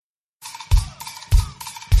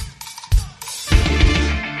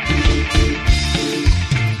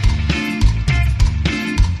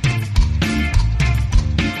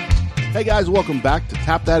Hey guys, welcome back to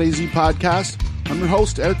Tap That AZ podcast. I'm your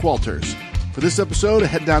host, Eric Walters. For this episode, I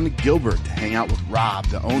head down to Gilbert to hang out with Rob,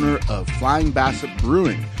 the owner of Flying Basset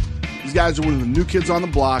Brewing. These guys are one of the new kids on the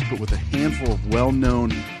block, but with a handful of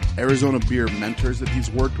well-known Arizona beer mentors that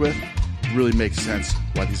he's worked with, it really makes sense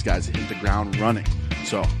why these guys hit the ground running.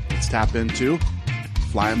 So let's tap into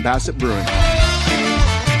Flying Basset Brewing.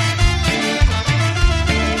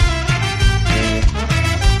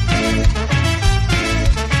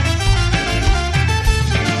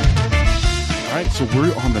 All right, so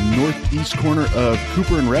we're on the northeast corner of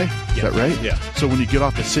Cooper and Ray. Is that right? Yeah. So when you get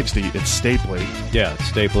off the 60, it's Stapley. Yeah, it's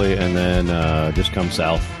Stapley, and then just come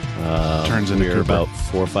south. Turns into We're Cooper. about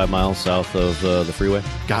 4 or 5 miles south of the freeway.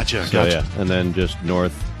 Gotcha. So, yeah, and then just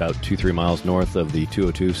north, about 2-3 miles north of the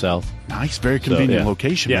 202 south. Nice, very convenient yeah.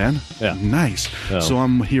 location, Yeah. man. Yeah. Nice. So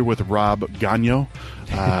I'm here with Rob Gagno.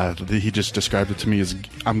 He just described it to me as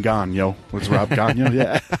I'm gone, yo. What's Rob Gagno?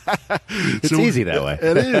 Yeah. It's easy that way.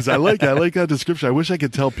 It is. I like that description. I wish I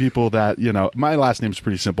could tell people that, my last name's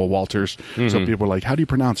pretty simple, Walters. Mm-hmm. So people are like, how do you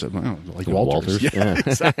pronounce it? Well, like Walters. Yeah.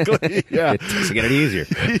 Exactly. Yeah. It does get it easier.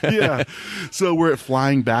 Yeah. So we're at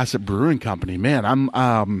Flying Basset Brewing Company. Man,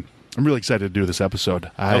 I'm really excited to do this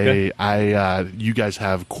episode. You guys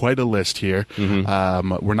have quite a list here.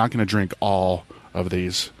 Mm-hmm. We're not going to drink all of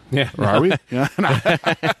these. Yeah. Or are we? Yeah.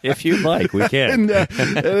 If you'd like, we can. And,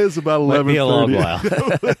 it is about 11:30. Might be a long while.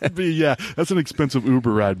 That's an expensive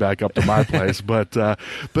Uber ride back up to my place. But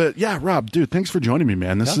yeah, Rob, dude, thanks for joining me,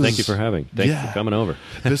 man. Thank you for having. Thank you for coming over.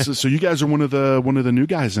 So you guys are one of the new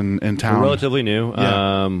guys in town. We're relatively new.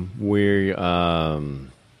 Yeah.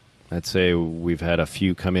 I'd say we've had a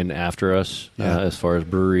few come in after us as far as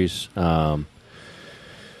breweries.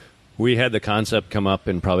 We had the concept come up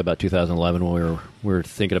in probably about 2011 when we were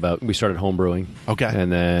thinking about, we started home brewing. Okay.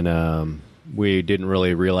 And then we didn't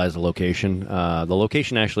really realize the location. The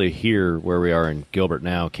location actually here where we are in Gilbert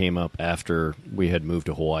now came up after we had moved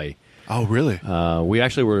to Hawaii. Oh, really? We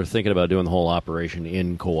actually were thinking about doing the whole operation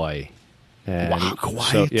in Kauai. And wow,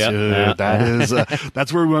 Kauai, so, dude.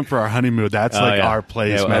 That's where we went for our honeymoon. That's our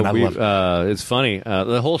place, man. I love it. It's funny.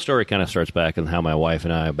 The whole story kind of starts back in how my wife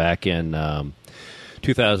and I, back in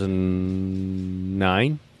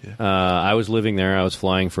 2009, I was living there. I was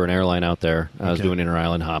flying for an airline out there. I was doing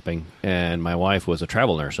inter-island hopping, and my wife was a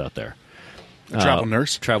travel nurse out there. Travel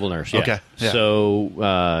nurse? Travel nurse, yeah. Okay. Yeah.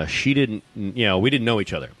 So she didn't, we didn't know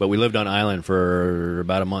each other, but we lived on island for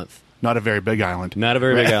about a month. Not a very big island. Not a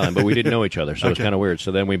very big island, but we didn't know each other, so it was kind of weird.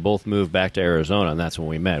 So then we both moved back to Arizona, and that's when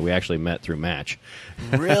we met. We actually met through Match.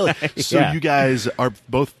 Really? So Yeah. you guys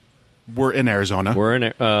were in Arizona. We're in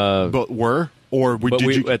at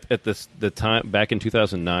the time back in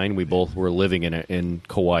 2009, we both were living in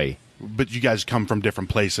Kauai. But you guys come from different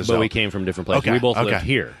places. But we came from different places. Okay, We both lived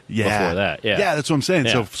here before that. Yeah, yeah, that's what I'm saying.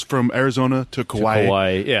 Yeah. So from Arizona to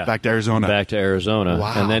Kauai, back to Arizona. Back to Arizona.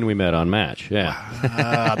 Wow. And then we met on Match.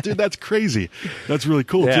 Yeah. Dude, that's crazy. That's really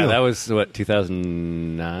cool, too. Yeah, that was,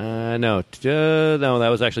 2009? No, that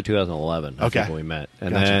was actually 2011. I think when we met.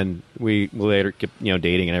 And then we later kept,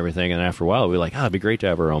 dating and everything. And after a while, we were like, it'd be great to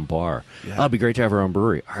have our own bar. Yeah. It'd be great to have our own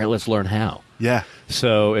brewery. All right, let's learn how. Yeah.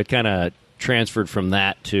 So it kind of transferred from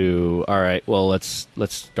that to, all right, well, let's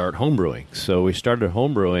start homebrewing. So we started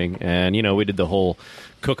homebrewing, and we did the whole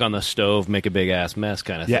cook on the stove, make a big ass mess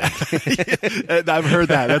kind of thing. Yeah. I've heard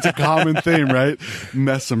that. That's a common theme, right?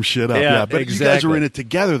 Mess some shit up. Yeah, But exactly. you guys are in it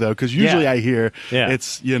together, though, because usually I hear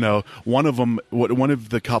it's, one of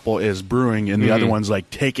the couple is brewing and the other one's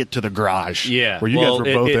like, take it to the garage. Yeah. Where you guys were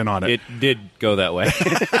both in on it. It did go that way.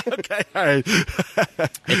 Okay. All right.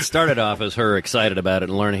 It started off as her excited about it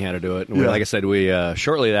and learning how to do it. And like I said, we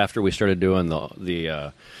shortly after we started doing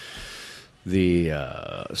the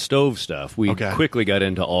stove stuff, we quickly got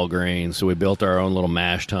into all grains. So we built our own little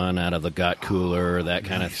mash tun out of the gut cooler, that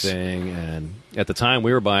kind of thing. And at the time,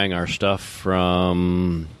 we were buying our stuff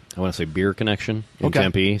from, I want to say, Beer Connection in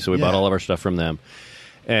Tempe. So we bought all of our stuff from them.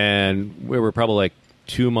 And we were probably like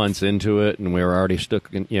 2 months into it, and we were already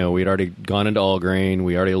stuck in, we'd already gone into all grain.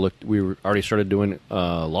 We already started doing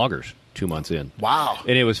lagers 2 months in. Wow.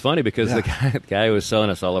 And it was funny because the guy who was selling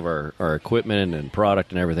us all of our equipment and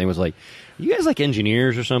product and everything was like, you guys like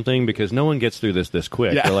engineers or something? Because no one gets through this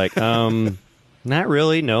quick. Yeah. We're like, not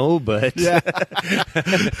really, no, but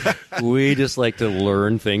we just like to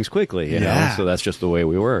learn things quickly, you know? So that's just the way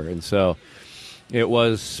we were. And so it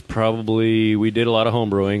was probably, we did a lot of home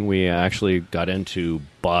brewing. We actually got into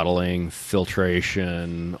bottling,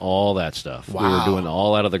 filtration, all that stuff. Wow. We were doing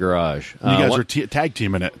all out of the garage. You guys were tag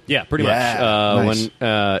teaming it. Yeah, pretty much. Nice.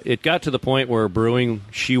 When it got to the point where brewing,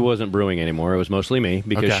 she wasn't brewing anymore. It was mostly me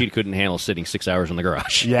because she couldn't handle sitting 6 hours in the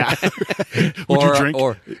garage. Yeah. Would you drink?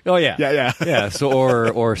 Yeah. So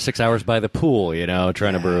or 6 hours by the pool,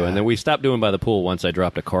 trying to brew, and then we stopped doing by the pool once I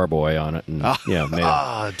dropped a carboy on it, and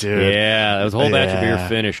oh, dude, yeah, that was a whole batch of beer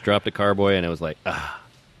finished. Dropped a carboy, and it was like,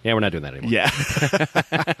 yeah, we're not doing that anymore. Yeah.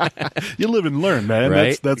 You live and learn, man.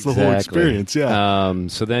 Right? That's the whole experience, yeah.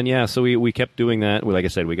 So then, so we kept doing that. Like I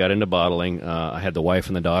said, we got into bottling. I had the wife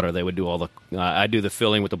and the daughter. They would do all the I do the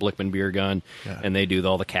filling with the Blickman beer gun, and they do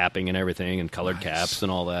all the capping and everything and colored caps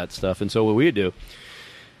and all that stuff. And so what we would do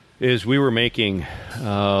is we were making,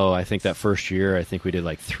 I think that first year, I think we did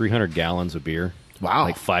like 300 gallons of beer. Wow.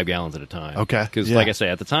 Like 5 gallons at a time. Okay. Because like I say,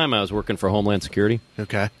 at the time I was working for Homeland Security.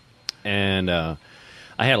 Okay. And I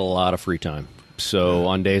had a lot of free time. So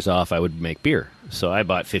on days off, I would make beer. So I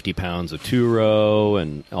bought 50 pounds of two-row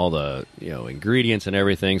and all the ingredients and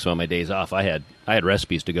everything. So on my days off, I had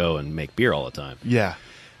recipes to go and make beer all the time. Yeah.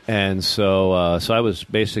 And so I was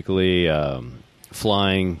basically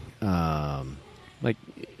flying like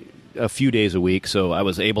a few days a week. So I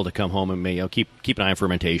was able to come home and keep an eye on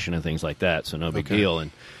fermentation and things like that. So no big deal.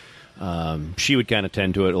 And she would kind of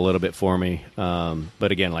tend to it a little bit for me.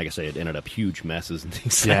 But again, like I say, it ended up huge messes and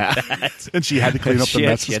things like that. And she had to clean up the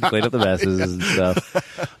messes. She had to clean up the messes and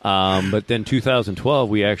stuff. But then 2012,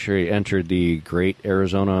 we actually entered the Great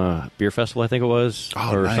Arizona Beer Festival, I think it was,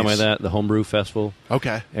 or something like that, the Homebrew Festival.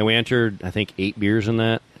 Okay. And we entered, I think, 8 beers in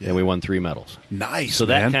that, and we won 3 medals. Nice, So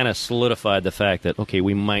that kind of solidified the fact that, okay,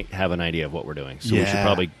 we might have an idea of what we're doing. So we should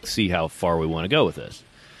probably see how far we want to go with this.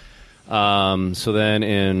 So then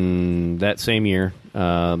in that same year,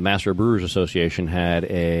 Master Brewers Association had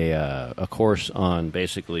a course on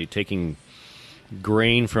basically taking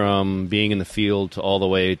grain from being in the field to all the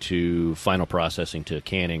way to final processing to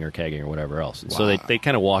canning or kegging or whatever else. And so they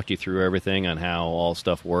kind of walked you through everything on how all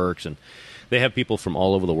stuff works. And they have people from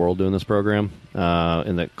all over the world doing this program.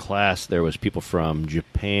 In the class, there was people from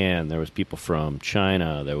Japan, there was people from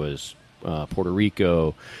China, there was Puerto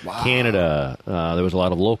Rico, Canada. There was a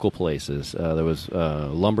lot of local places. There was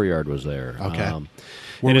Lumberyard was there. Okay.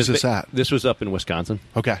 Where was this at? This was up in Wisconsin.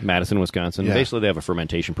 Okay. Madison, Wisconsin. Yeah. Basically, they have a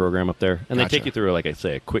fermentation program up there. And they take you through, like I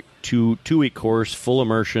say, a quick two-week course, full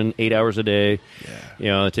immersion, 8 hours a day.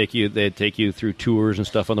 Yeah. They take you through tours and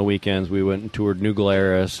stuff on the weekends. We went and toured New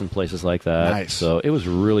Glarus and places like that. Nice. So it was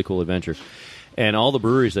a really cool adventure. And all the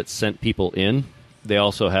breweries that sent people in, they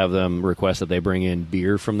also have them request that they bring in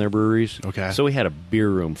beer from their breweries. Okay. So we had a beer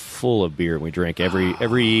room full of beer. We drank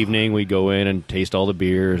every evening. We'd go in and taste all the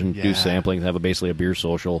beers and do sampling, have basically a beer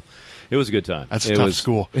social. It was a good time. That's a tough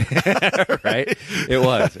school. Right? It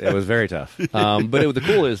was. It was very tough. But the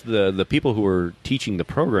cool is the people who were teaching the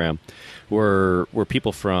program were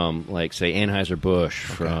people from, like, say, Anheuser-Busch,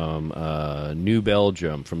 from New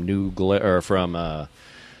Belgium, from New Glarus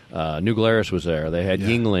was there. They had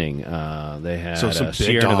Yuengling. They had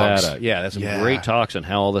Sierra Nevada. Yeah, there's some great talks on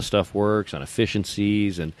how all this stuff works, on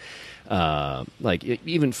efficiencies, and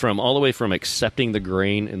even from all the way from accepting the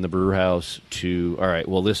grain in the brew house to, all right,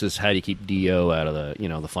 well, this is how do you keep DO out of the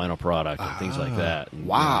the final product and things like that. And,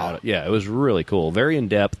 wow. It was really cool, very in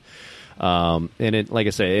depth. And it, like I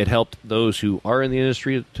say, it helped those who are in the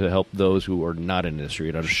industry to help those who are not in the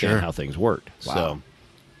industry to understand how things worked. Wow.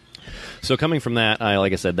 So coming from that,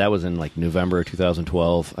 like I said, that was in like November of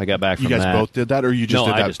 2012. I got back from that. You guys both did that, or you just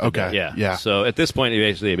did that? I just did that, yeah. So at this point,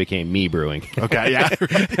 it became me brewing. Okay, yeah.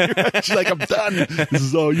 She's like, I'm done. This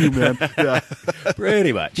is all you, man. Yeah.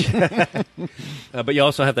 Pretty much. But you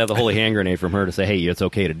also have to have the holy hand grenade from her to say, hey, it's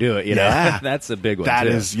okay to do it. You know? Yeah. That's a big one, That too.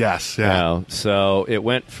 is, yes. Yeah. So it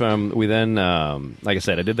went from, we then, like I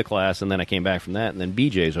said, I did the class, and then I came back from that, and then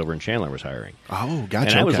BJ's over in Chandler was hiring. Oh,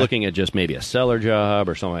 gotcha. And I was looking at just maybe a cellar job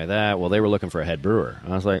or something like that. Well, they were looking for a head brewer. I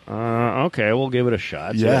was like, okay, we'll give it a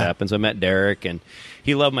shot. See what happens. I met Derek, and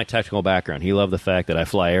he loved my technical background. He loved the fact that I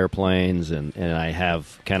fly airplanes, and I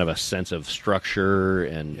have kind of a sense of structure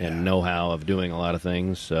and know-how of doing a lot of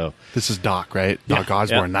things. So this is Doc, right? Doc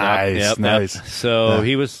Osborne. Yep, nice. Yep. So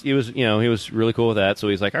he was really cool with that. So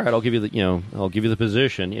he's like, all right, I'll give you the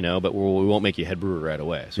position, but we won't make you head brewer right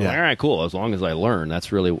away. So all right, cool. As long as I learn,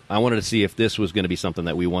 that's really, I wanted to see if this was going to be something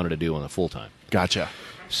that we wanted to do on the full time. Gotcha.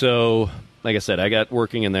 So, like I said, I got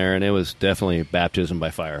working in there, and it was definitely baptism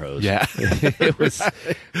by fire hose. Yeah. It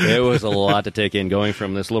was a lot to take in, going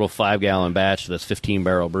from this little 5-gallon batch to this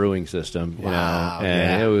 15-barrel brewing system. Wow.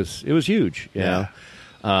 And it was huge. You know?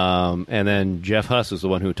 And then Jeff Huss is the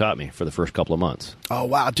one who taught me for the first couple of months. Oh,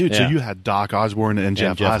 wow, dude. So you had Doc Osborne and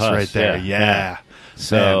Jeff Huss right there. Yeah.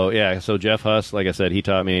 So Jeff Huss, like I said, he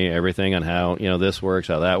taught me everything on how this works,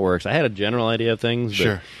 how that works. I had a general idea of things,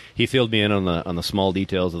 but he filled me in on the small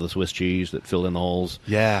details of the Swiss cheese that filled in the holes.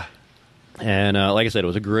 Yeah. And like I said, it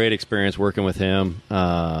was a great experience working with him.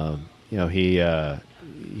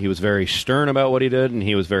 He was very stern about what he did, and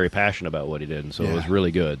he was very passionate about what he did, and so it was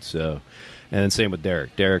really good. So, and then same with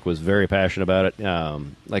Derek. Derek was very passionate about it.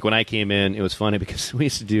 Like when I came in, it was funny because we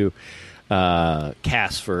used to do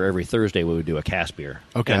casts for every Thursday. We would do a cast beer.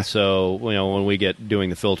 Okay. And so when we get doing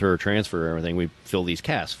the filter or transfer or everything, we fill these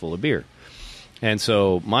casks full of beer. And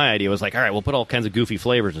so my idea was like, all right, we'll put all kinds of goofy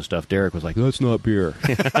flavors and stuff. Derek was like, that's not beer.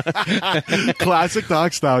 Classic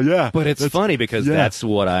Doc style, yeah. But it's funny because that's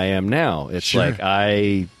what I am now. It's like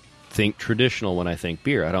I think traditional when I think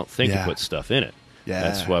beer. I don't think to put stuff in it. Yeah.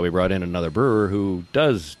 That's why we brought in another brewer who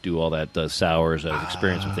does do all that, does sours, has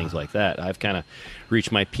experience with things like that. I've kind of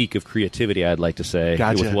reached my peak of creativity, I'd like to say,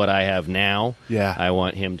 with what I have now. Yeah. I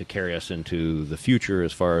want him to carry us into the future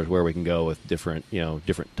as far as where we can go with different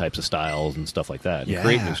types of styles and stuff like that. Yeah.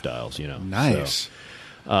 Great new styles, Nice.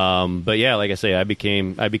 So, but yeah, like I say, I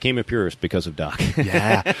became a purist because of Doc.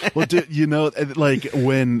 Yeah. Well, like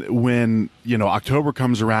when October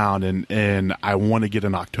comes around and I want to get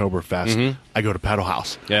an Oktoberfest, I go to Pedal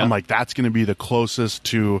House. Yeah. I'm like, that's going to be the closest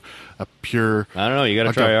to a pure. I don't know. You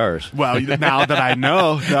got to try ours. Well, now that I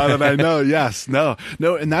know, yes, no,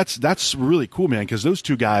 and that's really cool, man. Because those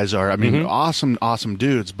two guys are, awesome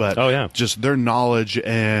dudes. But just their knowledge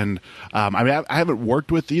and I haven't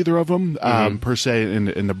worked with either of them per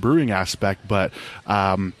se in the brewing aspect, but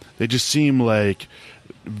they just seem like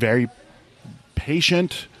very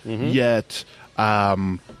patient. Yet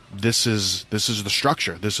this is the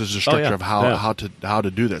structure. This is the structure of how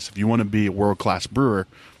to do this. If you want to be a world-class brewer.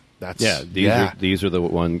 These are the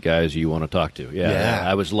one guys you want to talk to. Yeah.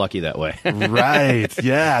 I was lucky that way. Right.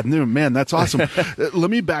 Yeah. No, man, that's awesome.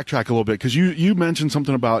 Let me backtrack a little bit because you mentioned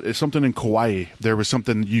something about something in Kauai. There was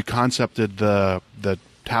something you concepted the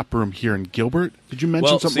tap room here in Gilbert. Did you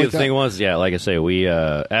mention something like that? The thing was, like I say, we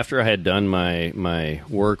after I had done my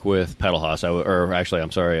work with Pedal House,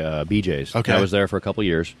 BJ's. Okay. I was there for a couple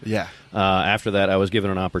years. Yeah. After that, I was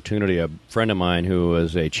given an opportunity. A friend of mine who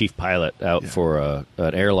was a chief pilot out for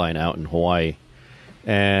an airline out in Hawaii,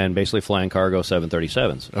 and basically flying cargo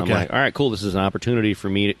 737s. Okay. I'm like, all right, cool. This is an opportunity for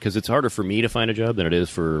me because it's harder for me to find a job than it is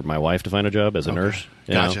for my wife to find a job as a nurse.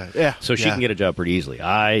 Gotcha. Yeah. So she can get a job pretty easily.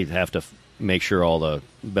 I have to make sure all the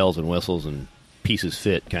bells and whistles and pieces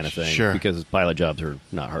fit kind of thing. Sure. Because pilot jobs are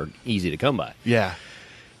not easy to come by. Yeah.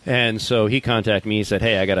 And so he contacted me. He said,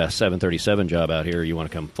 hey, I got a 737 job out here. You want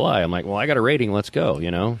to come fly? I'm like, well, I got a rating. Let's go,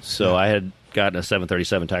 So I had gotten a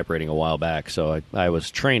 737 type rating a while back. So I was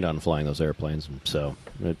trained on flying those airplanes. So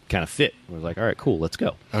it kind of fit. I was like, all right, cool, let's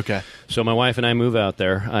go. Okay. So my wife and I move out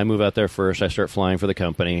there. I move out there first. I start flying for the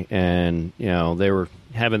company. And, they were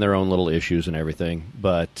having their own little issues and everything.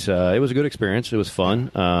 But it was a good experience. It was fun.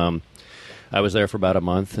 I was there for about a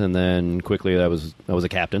month, and then quickly I was a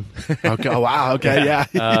captain. Okay. Oh, wow. Okay.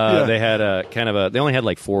 Yeah. They had they only had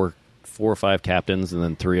like four or five captains, and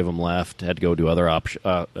then three of them left. Had to go do other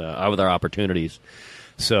opportunities.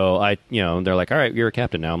 So they're like, all right, you're a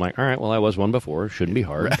captain now. I'm like, all right, well, I was one before. Shouldn't be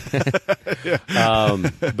hard.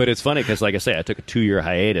 But it's funny because, like I say, I took a 2-year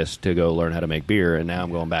hiatus to go learn how to make beer, and now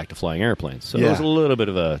I'm going back to flying airplanes. So it was a little bit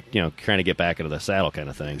of a, trying to get back into the saddle kind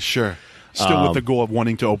of thing. Sure. Still with the goal of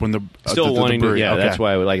wanting to open the brewery. Yeah, okay. That's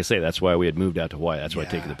why, like I say, that's why we had moved out to Hawaii. That's why I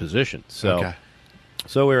take the position. So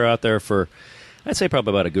we were out there for, I'd say,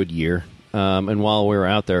 probably about a good year. And while we were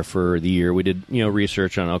out there for the year, we did,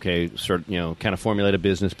 research on, kind of formulate a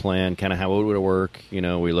business plan, kind of how it would work.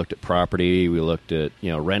 We looked at property, we looked at,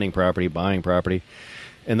 renting property, buying property.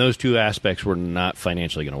 And those two aspects were not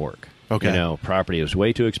financially going to work. Okay. Property was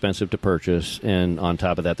way too expensive to purchase, and on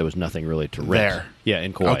top of that, there was nothing really to rent. There. Yeah,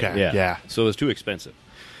 in Kauai. Okay. Yeah. So it was too expensive.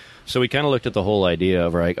 So we kind of looked at the whole idea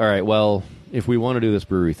of, all right, well, if we want to do this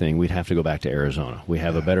brewery thing, we'd have to go back to Arizona. We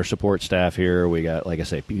have a better support staff here. We got, like I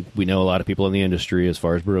say, we know a lot of people in the industry as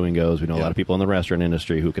far as brewing goes. We know a lot of people in the restaurant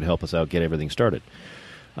industry who could help us out, get everything started.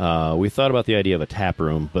 We thought about the idea of a tap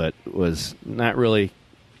room, but was not really.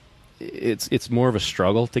 It's more of a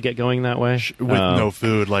struggle to get going that way with no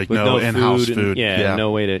food, no in-house food.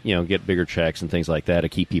 No way to get bigger checks and things like that to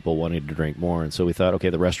keep people wanting to drink more. And so we thought, okay,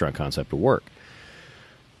 the restaurant concept will work.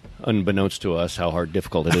 Unbeknownst to us, how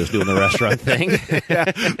difficult it is doing the restaurant thing.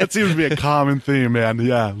 That seems to be a common theme, man.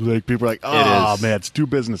 Yeah, like people are like, oh man, it's two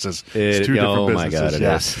businesses. It's two different businesses. Oh my god, it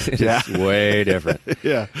is. It is way different.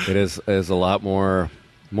 Yeah, it is a lot more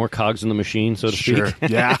more cogs in the machine, so to Sure. speak.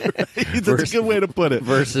 Yeah. That's a good way to put it.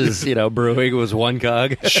 Versus, brewing was one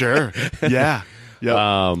cog. Sure. Yeah.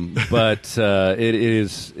 Yep. But it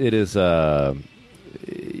is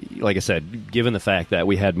like I said, given the fact that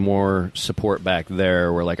we had more support back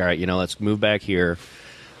there, we're like, all right, let's move back here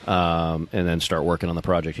and then start working on the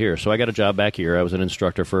project here. So I got a job back here. I was an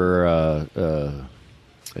instructor for a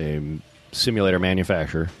simulator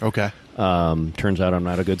manufacturer. Okay. Turns out I'm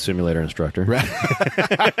not a good simulator instructor. Right.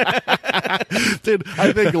 Dude,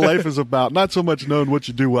 I think life is about not so much knowing what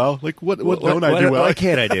you do well, like what don't I do well? What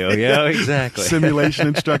can't I do? Yeah, exactly. Simulation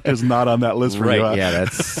instructor is not on that list for you. Right, yeah,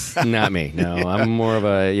 that's not me. No, I'm more of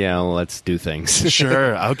a, let's do things.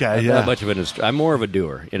 Sure, okay, I'm yeah. not much of an I'm more of a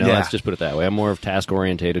doer, let's just put it that way. I'm more of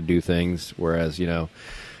task-orientated, do things, whereas,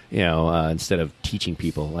 instead of teaching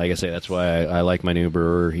people. Like I say, that's why I like my new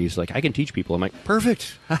brewer. He's like, I can teach people. I'm like,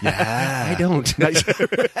 perfect. Yeah. I don't.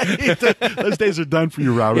 Those days are done for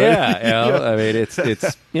you, Rob, right? Yeah. I mean,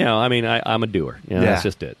 it's I'm a doer. That's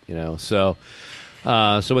just it. So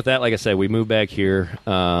with that, like I said, we moved back here.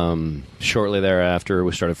 Shortly thereafter,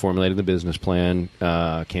 we started formulating the business plan.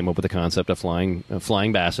 Came up with the concept of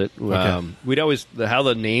flying Basset. Okay. We'd always how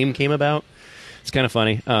the name came about. It's kind of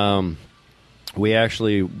funny. We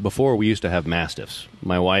actually, before we used to have Mastiffs.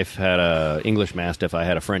 My wife had a English Mastiff. I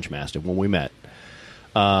had a French Mastiff when we met.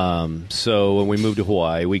 So when we moved to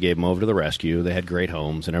Hawaii, we gave them over to the rescue. They had great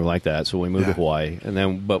homes and everything like that. So we moved to Hawaii.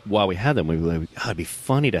 But while we had them, we were like, it'd be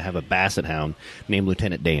funny to have a Basset Hound named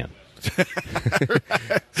Lieutenant Dan.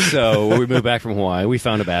 So when we moved back from Hawaii, we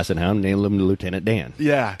found a Basset Hound, named him Lieutenant Dan.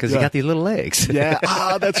 Yeah, because he got these little legs. Yeah,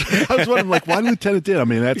 that's. I was wondering, like, why Lieutenant Dan? I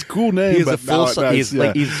mean, that's a cool name. He's but a full. He's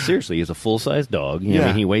seriously, he's a full size dog. I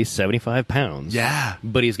mean, he weighs 75 pounds. Yeah,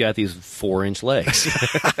 but he's got these 4-inch legs.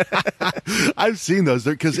 I've seen those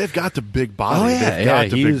because they've got the big body. Oh yeah, they've got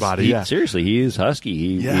the big body. Seriously, he is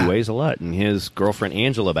husky. He weighs a lot, and his girlfriend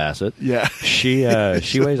Angela Bassett. Yeah, she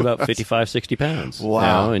weighs about 55, 60 pounds.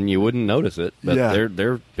 Wow, and you wouldn't notice it. But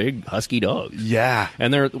they're big husky dogs. Yeah,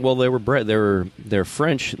 and they were bred. They're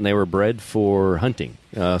French, and they were bred for hunting,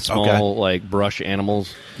 small like brush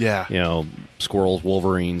animals. Yeah, squirrels,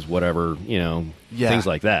 wolverines, whatever. Things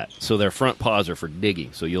like that. So their front paws are for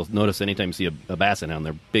digging. So you'll notice anytime you see a Basset Hound,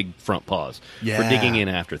 they're big front paws for digging in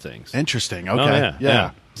after things. Interesting. Okay. Oh,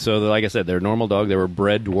 yeah. So, like I said, they're a normal dog. They were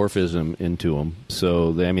bred dwarfism into them.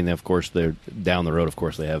 So, of course, they're down the road. Of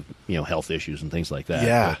course, they have health issues and things like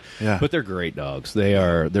that. But they're great dogs.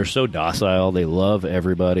 They're so docile. They love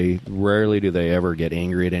everybody. Rarely do they ever get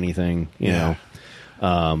angry at anything. You know.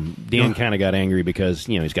 Dan kind of got angry because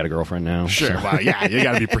he's got a girlfriend now. Sure. So. Well, yeah, you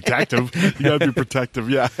got to be protective.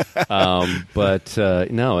 Yeah. But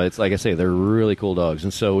no, it's like I say, they're really cool dogs,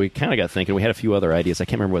 and so we kind of got thinking. We had a few other ideas. I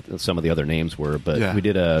can't remember what some of the other names were, but we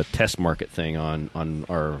did a test market thing on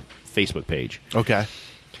our Facebook page. Okay.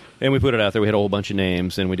 And we put it out there. We had a whole bunch of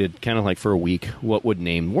names, and we did kind of like for a week what would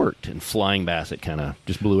name worked. And Flying Basset kind of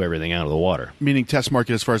just blew everything out of the water. Meaning test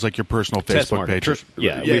market as far as like your personal Facebook page.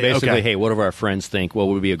 We basically, hey, what do our friends think? What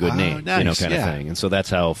would be a good name? Nice. Kind of thing. And so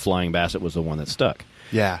that's how Flying Basset was the one that stuck.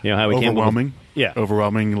 Yeah. How we overwhelming.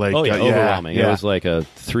 Overwhelming. Like overwhelming. Yeah. It was like a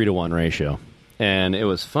 3-to-1 ratio. And it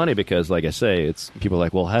was funny because, like I say, it's people are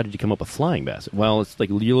like, well, how did you come up with Flying Basset? Well, it's like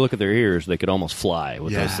you look at their ears; they could almost fly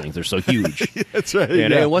with those things. They're so huge. That's right.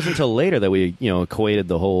 And it wasn't until later that we, equated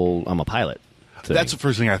the whole "I'm a pilot" thing. That's the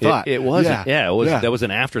first thing I thought. It wasn't. Yeah, it was. That was an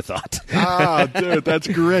afterthought. Dude, that's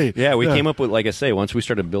great. We came up with, like I say, once we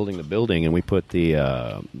started building the building and we put the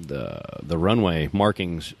runway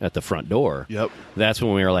markings at the front door. Yep. That's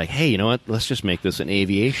when we were like, hey, you know what? Let's just make this an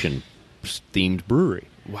aviation themed brewery.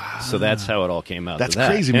 Wow. So that's how it all came out. That's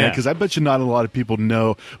crazy, man, because I bet you not a lot of people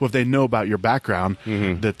know, well, if they know about your background,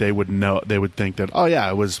 that they would think that,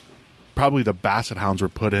 it was probably the Basset Hounds were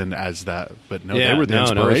put in as that, but no, they were the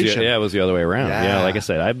inspiration. It was the other way around. Yeah, like I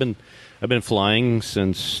said, I've been flying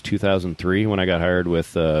since 2003 when I got hired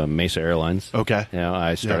with Mesa Airlines. Okay.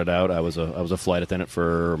 I started out, I was a flight attendant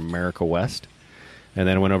for America West, and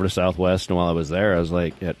then I went over to Southwest, and while I was there, I was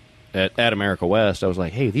like, at America West, I was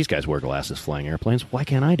like, hey, these guys wear glasses flying airplanes. Why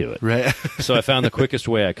can't I do it? Right. So I found the quickest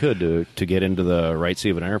way I could to get into the right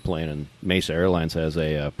seat of an airplane, and Mesa Airlines has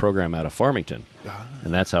a program out of Farmington,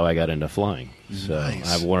 and that's how I got into flying. So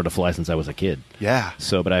I've wanted to fly since I was a kid. Yeah.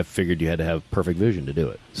 So, but I figured you had to have perfect vision to do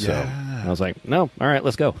it. So I was like, no, all right,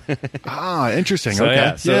 let's go. Interesting. So,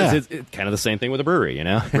 okay. It's kind of the same thing with a brewery,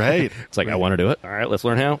 Right. It's like, I want to do it. All right, let's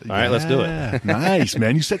learn how. All right, let's do it. Nice,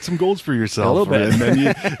 man. You set some goals for yourself. A little bit. And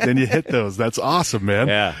then you hit those. That's awesome, man.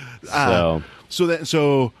 Yeah.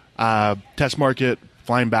 So test market,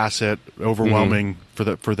 Flying Basset, overwhelming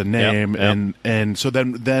for the name. Yep. And so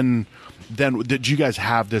then then did you guys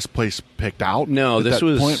have this place picked out? No,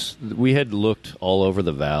 we had looked all over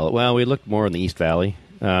the valley. Well, we looked more in the East Valley.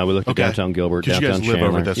 We looked at downtown Gilbert, downtown you guys live Chandler.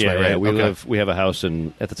 over this way, right? We have a house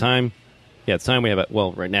at the time we have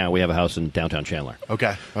right now we have a house in downtown Chandler.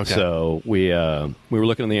 Okay. So we were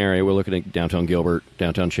looking in the area. We're looking at downtown Gilbert,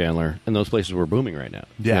 downtown Chandler, and those places were booming right now.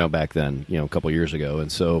 Yeah. Back then, a couple years ago,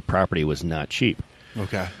 and so property was not cheap.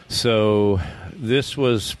 Okay. So this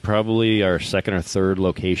was probably our second or third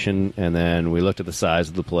location, and then we looked at the size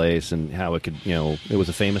of the place and how it could, it was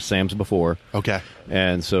a famous Sam's before. Okay.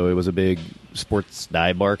 And so it was a big sports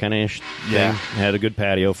dive bar kind of ish thing. Yeah. It had a good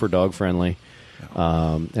patio for dog friendly.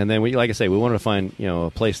 And then we wanted to find, a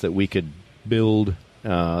place that we could build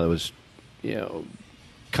that was,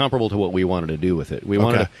 comparable to what we wanted to do with it. We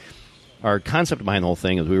wanted to. Our concept behind the whole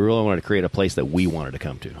thing is we really wanted to create a place that we wanted to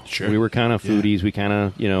come to. Sure. We were kind of foodies. Yeah. We kind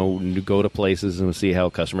of, go to places and see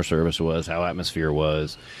how customer service was, how atmosphere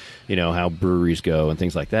was, how breweries go and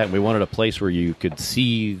things like that. And we wanted a place where you could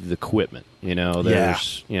see the equipment.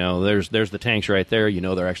 There's the tanks right there.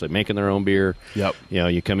 They're actually making their own beer. Yep.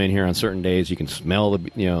 You come in here on certain days, you can smell the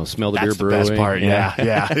beer brewing. That's the best part.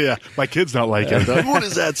 Yeah. My kids don't like it. Like, what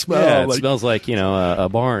does that smell? Yeah, it smells like a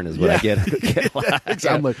barn is what I get.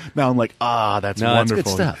 I'm like, that's wonderful. That's good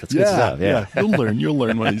stuff. That's good stuff. Yeah. You'll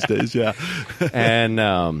learn one of these days. Yeah.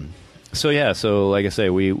 And so like I say,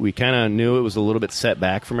 we kind of knew it was a little bit set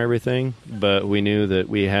back from everything, but we knew that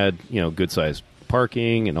we had good sized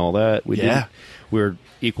parking and all that. We were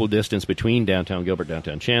equal distance between downtown Gilbert,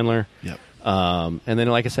 downtown Chandler. Yep. And then,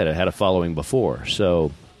 like I said, it had a following before,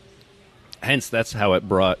 so hence that's how it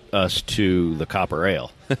brought us to the Copper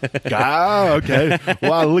Ale. Okay.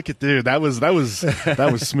 Wow, look at dude. That was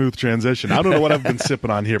smooth transition. I don't know what I've been sipping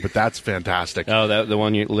on here, but that's fantastic. Oh, the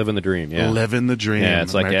one you living the dream. Yeah, living the dream. Yeah,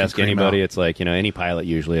 it's like ask anybody. It's like any pilot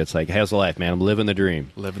usually. It's like, how's the life, man? I'm living the dream.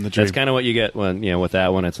 Living the dream. That's kind of what you get when with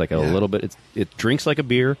that one. It's like a little bit. It drinks like a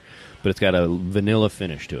beer, but it's got a vanilla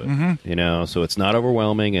finish to it. Mm-hmm. So it's not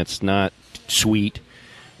overwhelming. It's not sweet.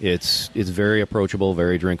 It's very approachable,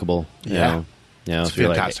 very drinkable. Yeah. It's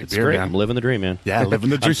fantastic it's beer, great. man. I'm living the dream, man. Yeah, living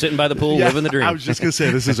the dream. I'm sitting by the pool, living the dream. I was just going to say,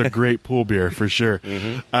 this is a great pool beer for sure.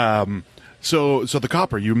 Mm-hmm. So the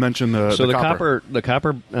Copper, you mentioned the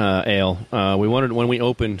Copper Ale. We wanted when we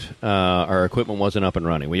opened, our equipment wasn't up and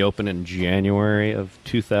running. We opened in January of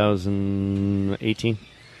 2018.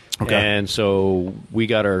 Okay. And so we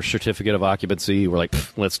got our certificate of occupancy. We're like,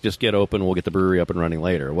 let's just get open. We'll get the brewery up and running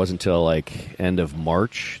later. It wasn't until end of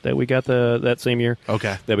March that we got that same year.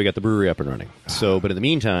 Okay. That we got the brewery up and running. So, but in the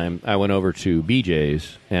meantime, I went over to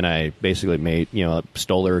BJ's and I basically made,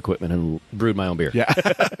 stole their equipment and brewed my own beer. Yeah.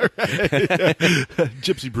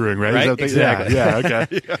 Gypsy brewing, right? Right? Exactly. Yeah.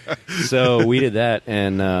 Okay. So we did that,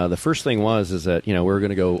 and the first thing is that we were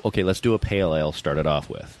going to go. Okay, let's do a pale ale. Start it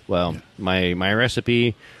off with. Well, my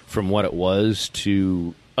recipe, from what it was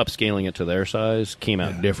to upscaling it to their size, came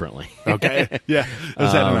out differently. Okay. Yeah.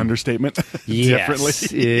 Is that an understatement? Yes,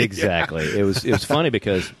 differently? Exactly. It was funny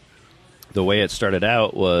because the way it started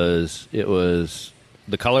out was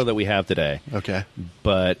the color that we have today. Okay.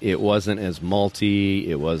 But it wasn't as malty.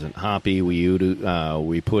 It wasn't hoppy.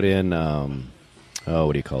 We put in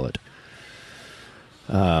what do you call it?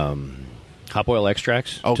 Hop oil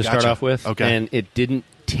extracts to start off with. Okay. And it didn't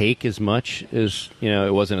take as much as,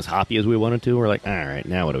 it wasn't as hoppy as we wanted to. We're like, all right,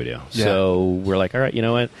 now what do we do? Yeah. So we're like, all right, you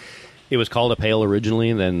know what? It was called a pale originally,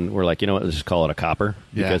 and then we're like, you know what, let's just call it a copper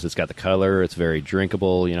because it's got the color, it's very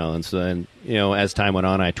drinkable, and so then, as time went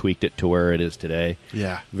on, I tweaked it to where it is today.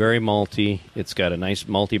 Yeah. Very malty. It's got a nice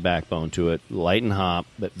malty backbone to it, light in hop,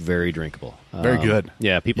 but very drinkable. Very good.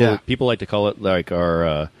 Yeah, people like to call it like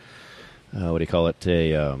our, what do you call it,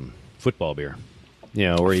 a football beer.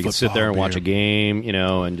 Where you can sit there and watch a game,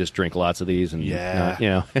 and just drink lots of these. And Yes,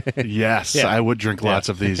 Yeah. I would drink lots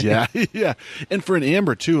of these. Yeah, yeah. And for an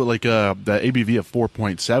amber too, like the ABV of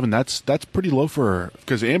 4.7, that's pretty low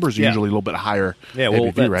because ambers are usually a little bit higher. Yeah, well,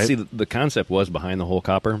 ABV, right? See, the concept was behind the whole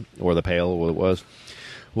copper or the pale, what it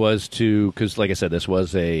was to, because like I said, this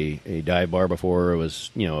was a dive bar before. It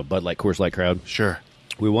was a Bud Light, Coors Light crowd. Sure.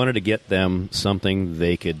 We wanted to get them something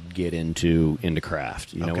they could get into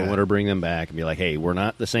craft. We wanted to bring them back and be like, hey, we're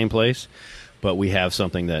not the same place, but we have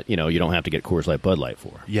something that, you don't have to get Coors Light, Bud Light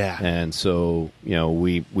for. Yeah. And so,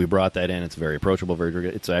 we brought that in. It's very approachable, very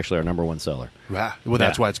good. It's actually our number one seller. Wow. Well,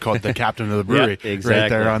 that's why it's called the Captain of the Brewery. Yeah,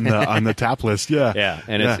 exactly. Right there on the tap list. Yeah. Yeah,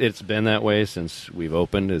 and it's been that way since we've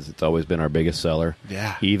opened. It's always been our biggest seller.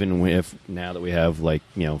 Yeah. Even if now that we have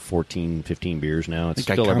 14, 15 beers now, it's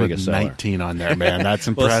still our biggest seller. 19 on there, man. That's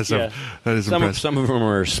impressive. Yeah. That is impressive. Some of them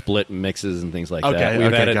are split mixes and things like that.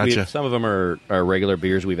 Okay, gotcha. Some of them are regular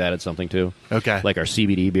beers we've added something to. Okay. Like our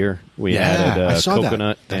CBD beer. We I added saw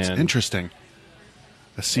coconut. That's and interesting.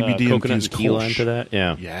 A CBD coconut infused and key lime Kolsch. to that.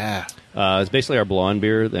 Yeah. Yeah. It's basically our blonde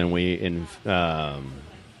beer. Then we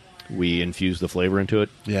infuse the flavor into it,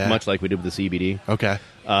 much like we did with the CBD. Okay.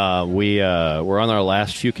 We're on our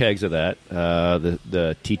last few kegs of that.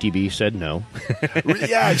 The TTB said no.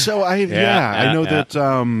 Yeah. So I know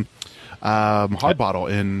that Hard Bottle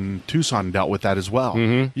in Tucson dealt with that as well.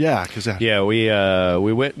 Mm-hmm. Yeah. Because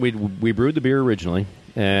we brewed the beer originally.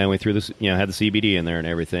 And we threw this, had the CBD in there and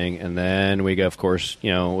everything. And then we got, of course,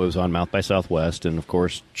 it was on Mouth by Southwest. And, of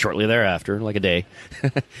course, shortly thereafter, like a day,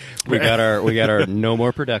 we got our no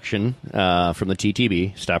more production from the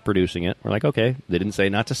TTB, stopped producing it. We're like, okay, they didn't say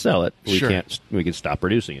not to sell it. We can stop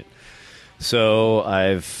producing it. So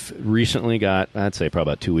I've recently got, I'd say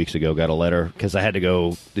probably about 2 weeks ago, got a letter because I had to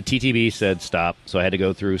go, the TTB said stop. So I had to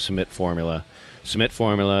go through submit formula.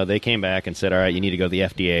 They came back and said, all right, you need to go to the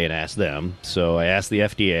FDA and ask them. So I asked the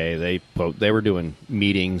FDA. They were doing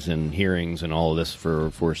meetings and hearings and all of this for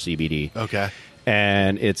CBD. Okay.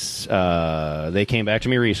 And they came back to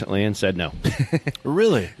me recently and said no.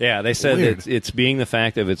 Really? Yeah, they said it's being the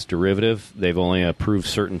fact of its derivative. They've only approved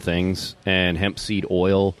certain things, and hemp seed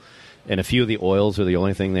oil and a few of the oils are the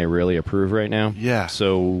only thing they really approve right now. Yeah.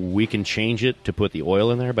 So we can change it to put the oil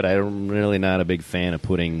in there, but I'm really not a big fan of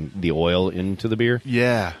putting the oil into the beer.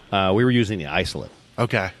 Yeah. We were using the isolate.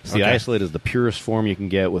 Okay. So the isolate is the purest form you can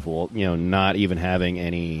get with, not even having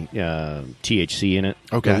any THC in it.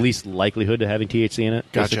 Okay. The least likelihood to having THC in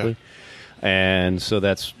it, basically. Gotcha. And so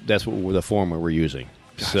that's what the form we're using.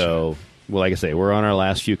 Gotcha. So... Well, like I say, we're on our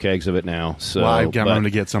last few kegs of it now. So I'm going to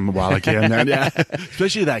get some while I can. Then, yeah,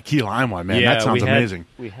 especially that key lime one, man. Yeah, that sounds amazing.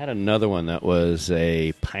 We had another one that was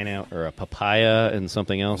a pineapple or a papaya and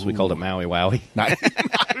something else. We called it Maui Wowie.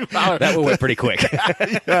 That one went pretty quick.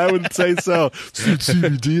 Yeah, I would say so.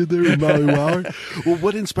 CBD in there, Maui Wowie. Well,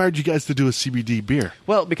 what inspired you guys to do a CBD beer?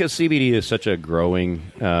 Well, because CBD is such a growing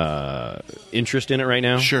interest in it right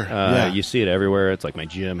now. Sure. You see it everywhere. It's like my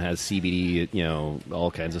gym has CBD, all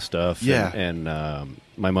kinds of stuff. Yeah. And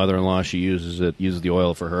my mother-in-law, she uses the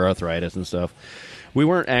oil for her arthritis and stuff. We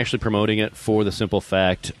weren't actually promoting it for the simple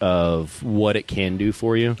fact of what it can do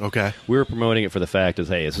for you. Okay. We were promoting it for the fact of,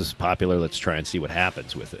 hey, this is popular. Let's try and see what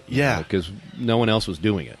happens with it. Yeah. Because no one else was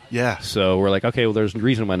doing it. Yeah. So we're like, okay, well, there's a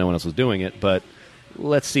reason why no one else was doing it, but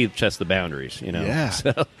let's test the boundaries, Yeah.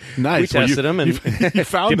 So nice. We tested them and you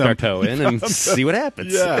found dipped them. our toe in and see what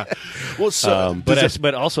happens. Yeah. Well, so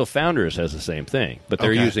but also Founders has the same thing, but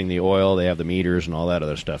they're Okay. using the oil. They have the meters and all that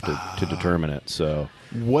other stuff to determine it. So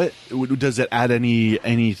what does it add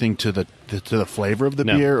anything to the flavor of the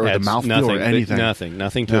no, beer or the adds mouthfeel or anything?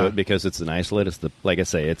 Nothing to it because it's an isolate. It's like I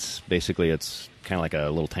say, it's kind of like a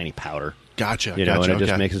little tiny powder. Gotcha. And it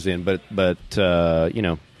just mixes in. But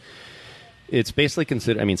it's basically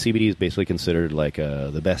considered. I mean, CBD is basically considered like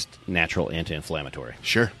the best natural anti-inflammatory.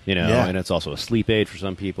 Sure. Yeah. And it's also a sleep aid for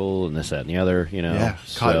some people, and this, that, and the other. Yeah.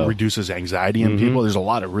 So, It reduces anxiety in people. There's a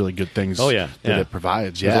lot of really good things. That it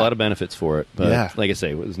provides. There's a lot of benefits for it. But Yeah. like I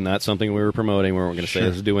say, it was not something we were promoting. We weren't going to say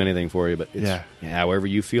this will do anything for you, but it's, however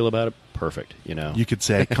you feel about it, perfect. You could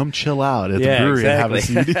say, "Come chill out at the brewery and have a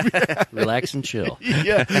CBD beer." Relax and chill.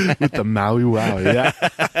 Yeah, with the Maui Wowie.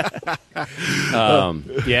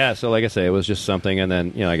 Yeah. So like I say, it was just something, and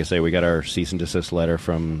then like I say, we got our cease and desist letter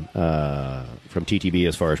from TTB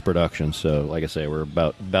as far as production. So like I say, we're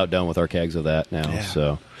about done with our kegs of that now. Yeah.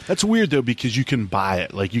 So that's weird though, because you can buy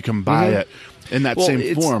it. Like you can buy it in that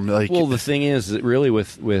same form. Like, the thing is that really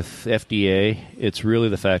with FDA, it's really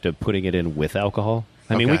the fact of putting it in with alcohol.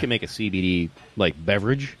 I mean, we can make a CBD like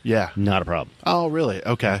beverage. Yeah. Not a problem. Oh, really?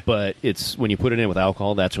 Okay. But it's when you put it in with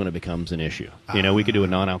alcohol, that's when it becomes an issue. We could do a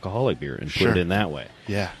non-alcoholic beer and put it in that way.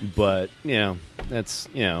 Yeah. But, that's,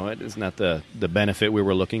 it is not the benefit we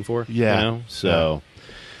were looking for. Yeah. So,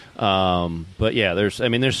 but yeah, there's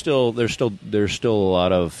still a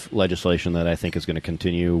lot of legislation that I think is going to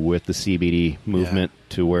continue with the CBD movement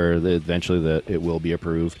to where eventually it will be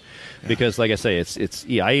approved. Because, like I say, it's.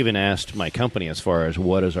 I even asked my company as far as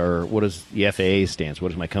what is the FAA stance?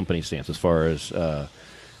 What is my company's stance as far as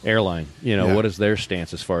airline? What is their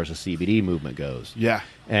stance as far as the CBD movement goes? Yeah.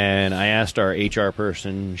 And I asked our HR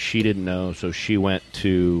person; she didn't know, so she went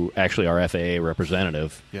to actually our FAA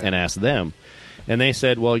representative and asked them. And they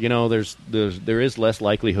said, well, there is less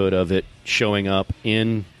likelihood of it showing up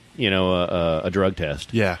in, a drug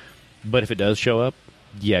test. Yeah. But if it does show up,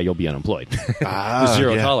 yeah, you'll be unemployed. The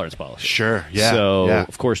zero tolerance policy. Sure, yeah. So,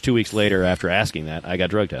 of course, 2 weeks later after asking that, I got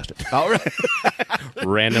drug tested. All right.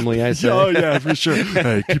 Randomly, I said. Oh, yeah, for sure.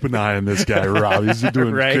 Hey, keep an eye on this guy, Rob. He's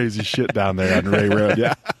doing crazy shit down there on Ray Road.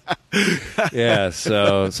 Yeah. Yeah,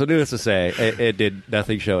 so needless to say, it did,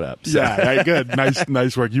 nothing showed up. So. Yeah, right, good.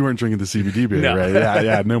 Nice work. You weren't drinking the CBD beer, no. right?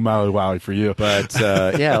 Yeah, no Maui Wowie for you. But,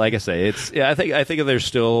 like I say, I think there's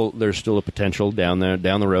still a potential down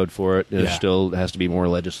the road for it. There still has to be more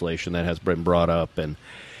legislation that has been brought up, and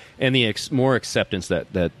the more acceptance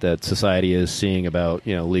that society is seeing about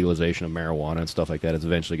legalization of marijuana and stuff like that is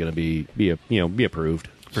eventually going to be approved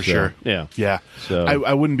for sure. Yeah. So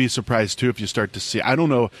I wouldn't be surprised too if you start to see. I don't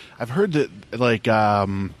know. I've heard that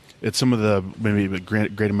it's some of the maybe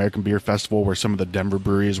Great American Beer Festival where some of the Denver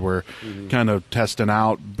breweries were kind of testing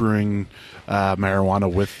out brewing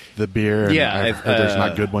marijuana with the beer. And I've heard there's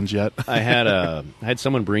not good ones yet. I had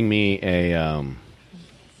someone bring me a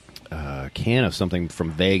can of something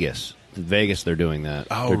from Vegas. In Vegas, they're doing that.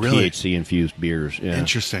 Oh, they're really? THC infused beers. Yeah.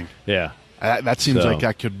 Interesting. Yeah. That seems like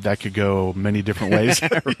that could go many different ways.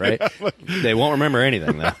 Right? They won't remember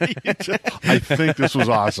anything, though. I think this was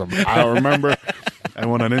awesome. I don't remember. I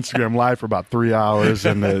went on Instagram Live for about 3 hours,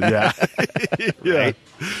 and yeah. Right.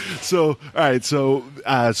 So, all right. So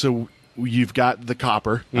you've got the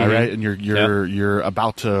copper, all right, and you're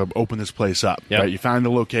about to open this place up. Yep. Right? You found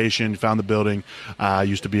the location, you found the building.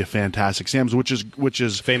 Used to be a Fantastic Sam's, which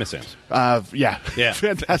is Famous Sam's. Yeah,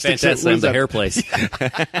 Fantastic Sam's, a hair place.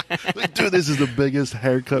 Dude, this is the biggest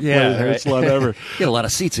haircut place, hair salon ever. Get a lot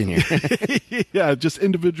of seats in here. Yeah, just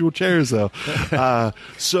individual chairs though.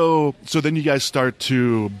 So then you guys start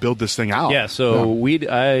to build this thing out. Yeah. So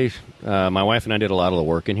my wife and I did a lot of the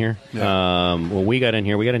work in here. Yeah. When we got in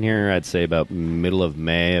here, I'd say about middle of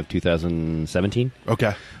May of 2017.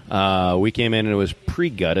 Okay. We came in and it was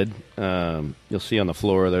pre-gutted. You'll see on the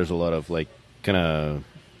floor there's a lot of kind of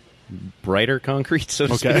brighter concrete, so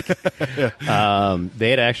to speak.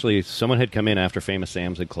 They had someone had come in after Famous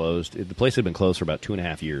Sam's had closed. The place had been closed for about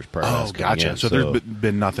 2.5 years prior to us coming gotcha. in. So there's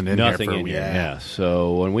been nothing in here for a week. Yeah.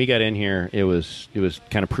 So when we got in here, it was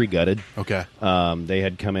kind of pre-gutted. Okay. They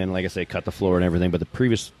had come in, like I say, cut the floor and everything, but the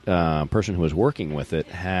previous person who was working with it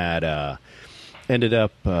had ended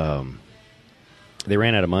up they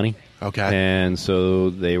ran out of money. Okay. And so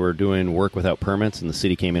they were doing work without permits, and the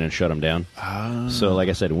city came in and shut them down. So, like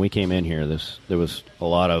I said, when we came in here, there was a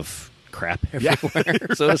lot of crap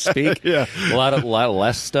everywhere, so to speak. Yeah. A lot of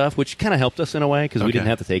less stuff, which kind of helped us in a way because we didn't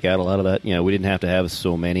have to take out a lot of that. We didn't have to have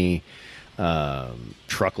so many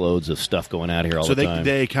truckloads of stuff going out here all the time.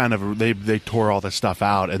 So they tore all the stuff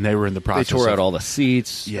out, and they were in the process. They tore out all the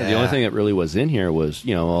seats. Yeah. The only thing that really was in here was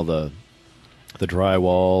all the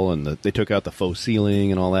drywall, and they took out the faux ceiling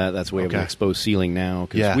and all that. That's we have an exposed ceiling now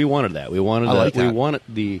because we wanted that. We wanted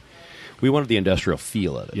we wanted the industrial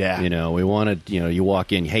feel of it. Yeah. We wanted you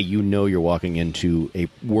walk in, hey, you're walking into a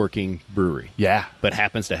working brewery. Yeah. But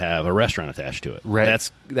happens to have a restaurant attached to it.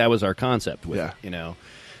 Right. That was our concept with it.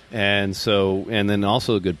 And so, and then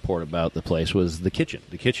also a good part about the place was the kitchen.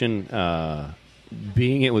 The kitchen,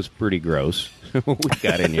 being it was pretty gross, we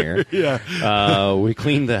got in here. We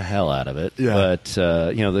cleaned the hell out of it. Yeah. But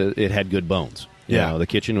it had good bones. The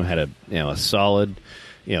kitchen had a solid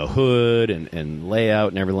hood and layout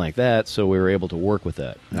and everything like that. So we were able to work with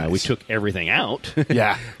that. Nice. We took everything out.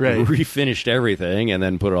 Yeah, right. Refinished everything and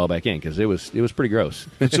then put it all back in because it was pretty gross.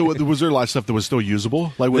 So was there a lot of stuff that was still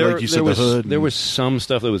usable? The hood? There was some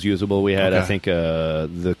stuff that was usable. We had, I think,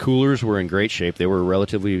 the coolers were in great shape. They were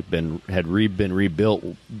been rebuilt,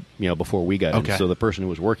 before we got in. So the person who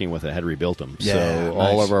was working with it had rebuilt them. Yeah, so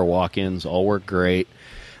all of our walk-ins all worked great.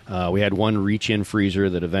 We had one reach-in freezer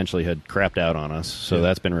that eventually had crapped out on us, so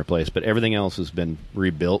that's been replaced. But everything else has been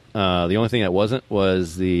rebuilt. The only thing that wasn't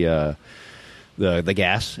was the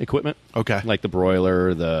gas equipment. Okay. Like the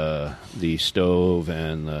broiler, the stove,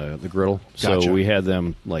 and the griddle. Gotcha. So we had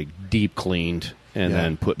them deep cleaned and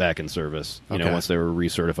then put back in service. Once they were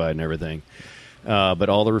recertified and everything. But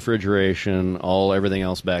all the refrigeration, everything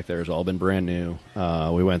else back there has all been brand new.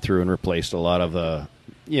 We went through and replaced a lot of the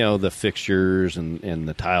fixtures and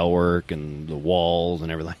the tile work and the walls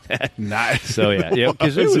and everything like that. Nice. So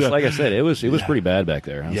because it was like I said, it was pretty bad back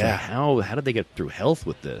there. I was like, how did they get through health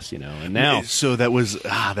with this? And now, so that was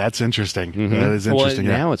that's interesting. Mm-hmm. That is interesting.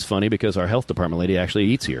 Well, now it's funny because our health department lady actually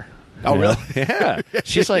eats here. Oh, really? Yeah.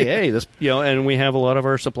 She's like, hey, this, and we have a lot of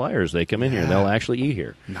our suppliers. They come in here and they'll actually eat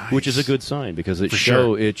here, nice. Which is a good sign because it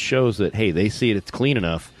shows that, hey, they see it's clean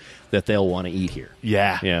enough that they'll want to eat here.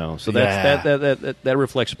 Yeah. You know, so that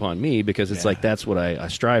reflects upon me, because it's like that's what I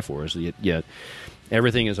strive for, is yet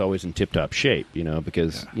everything is always in tip-top shape, you know,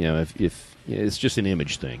 because you know, if it's just an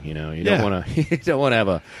image thing, you know. You don't want to. You don't want to have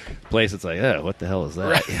a place that's like, oh, what the hell is that?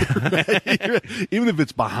 Right. Even if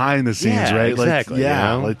it's behind the scenes, right? Exactly.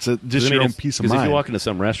 Like, it's just your own peace of mind. Because if you walk into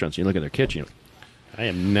some restaurants, and you look at their kitchen, I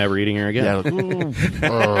am never eating here again. Yeah, like,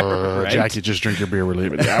 right? Jackie, just drink your beer. We're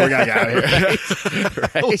leaving. Yeah, we gotta get out of here.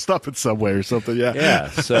 Right? We'll stop at Subway or something. Yeah. Yeah.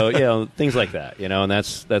 So you know, things like that. You know, and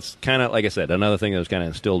that's kind of, like I said, another thing that was kind of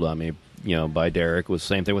instilled on me, you know, by Derek, was the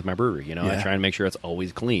same thing with my brewery. You know, I try and make sure it's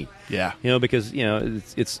always clean. Yeah. You know, because you know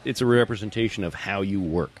it's a representation of how you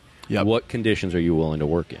work. Yep. What conditions are you willing to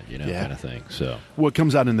work in? You know, kind of thing. So what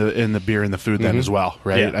comes out in the beer and the food then as well,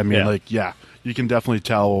 right? Yeah. I mean, you can definitely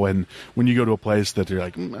tell when you go to a place that you're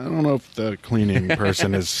like, I don't know if the cleaning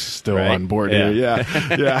person is still on board here.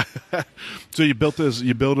 Yeah. So you built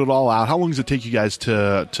it all out. How long does it take you guys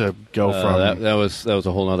to go from? That was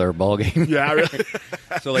a whole other ball game. Yeah, really.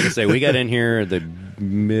 So like I say, we got in here the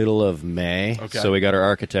middle of May. Okay. So we got our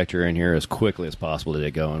architecture in here as quickly as possible to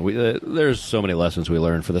get going. There's so many lessons we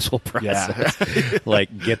learned for this whole process. Yeah.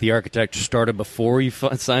 Like get the architecture started before you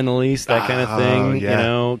sign the lease, that kind of thing. Yeah. You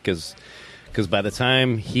know, because by the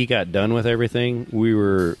time he got done with everything,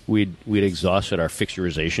 we'd exhausted our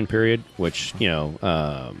fixturization period, which, you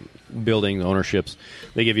know, building ownerships,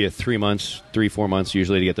 they give you 3 months, 4 months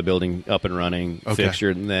usually to get the building up and running,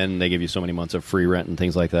 fixtured, and then they give you so many months of free rent and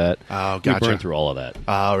things like that. Oh, gotcha. We burned through all of that.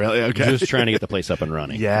 Oh, really? Okay. Just trying to get the place up and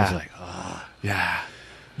running. Yeah. I was like, oh. Yeah.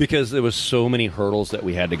 Because there was so many hurdles that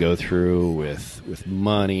we had to go through with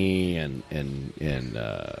money and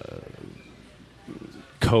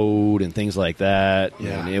code and things like that.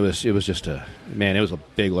 Yeah. And it was just it was a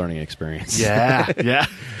big learning experience. Yeah. Yeah.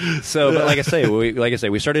 So, but like I say,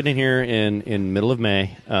 we started in here in middle of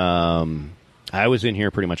May. I was in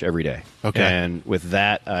here pretty much every day. Okay. And with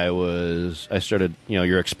that, I started, you know,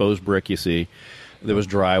 your exposed brick you see, there was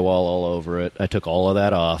drywall all over it. I took all of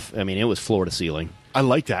that off. I mean, it was floor to ceiling. I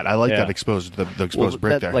like that. I like that exposed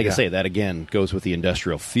brick there. Like I say, that again goes with the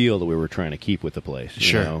industrial feel that we were trying to keep with the place.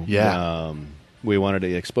 Sure. You know? Yeah. We wanted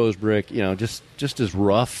the exposed brick, you know, just as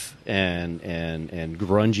rough and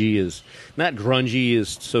grungy as, not grungy as,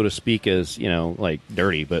 so to speak, as, you know, like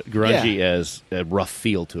dirty, but grungy as a rough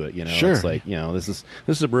feel to it. You know, Sure. It's like, you know, this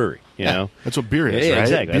is a brewery. You know, that's what beer is. Yeah, right?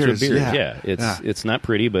 exactly. Beer That's what beer is. Yeah. It's not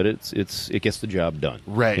pretty, but it gets the job done.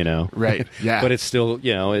 Right. You know. Right. Yeah. But it's still,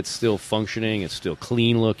 you know, it's still functioning. It's still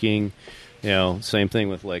clean looking. You know, same thing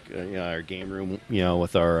with like you know, our game room. You know,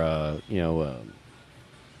 with our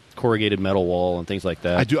corrugated metal wall and things like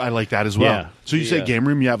that. I like that as well. Yeah. So you say game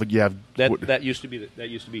room, you have that used to be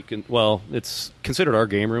it's considered our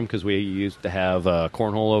game room because we used to have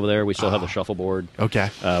cornhole over there. We still have the shuffleboard. Okay.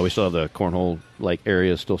 We still have the cornhole like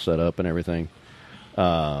area still set up and everything.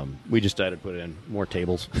 We just decided to put in more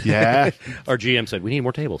tables. Yeah. Our GM said we need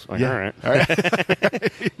more tables. Like, Yeah. All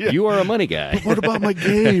right. Yeah. You are a money guy. What about my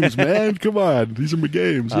games, man? Come on, these are my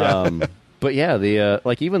games. Yeah. But yeah, the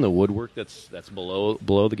like even the woodwork that's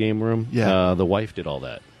below the game room. Yeah. The wife did all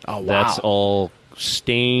that. Oh, wow. That's all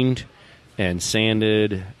stained and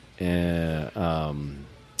sanded. And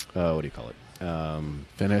what do you call it?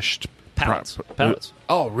 Finished Pallets.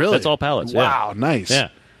 Oh, really? That's all pallets. Wow, yeah. nice. Yeah.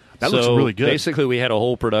 That looks really good. Basically, we had a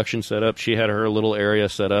whole production set up. She had her little area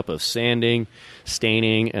set up of sanding,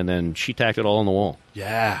 staining, and then she tacked it all on the wall.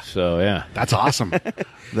 Yeah. So yeah, that's awesome.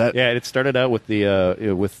 It started out with the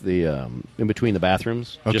in between the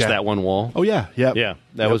bathrooms, just that one wall. Oh yeah, yeah.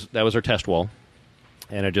 That was our test wall,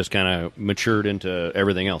 and it just kind of matured into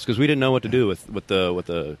everything else because we didn't know what to do with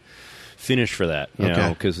the finish for that, you know,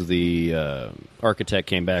 because the architect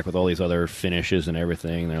came back with all these other finishes and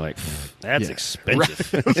everything. And they're like, that's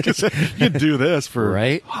expensive. Right. I was gonna say, you can do this for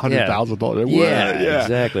 $100,000. Yeah,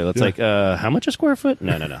 exactly. That's like, how much a square foot?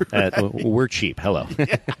 No. We're cheap. Hello.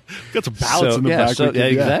 Got some pallets in the back.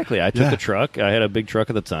 Exactly. I took the truck. I had a big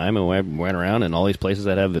truck at the time, and we went around, and all these places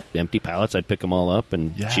that have empty pallets, I'd pick them all up,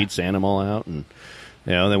 and she'd sand them all out, and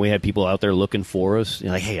you know, then we had people out there looking for us. You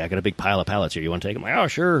know, like, hey, I got a big pile of pallets here. You want to take them? Like, oh,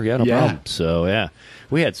 sure. Yeah, no problem. So, yeah.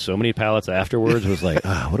 We had so many pallets afterwards. It was like,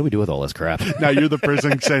 what do we do with all this crap? Now you're the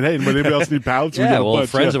person saying, hey, anybody else need pallets?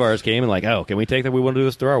 Friends of ours came and like, can we take that? We want to do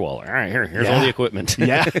this through our wall. All right, here's all the equipment.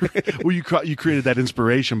 Yeah. Well, you created that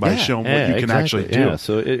inspiration by showing what you can actually do. Yeah,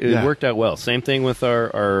 so it worked out well. Same thing with our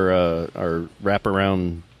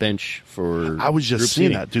wraparound bench for I was just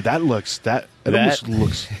seeing that. Dude, almost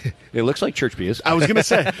looks... It looks like church pews. I was going to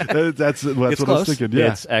say. That's what I was thinking.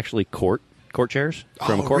 Yeah. It's actually court. court chairs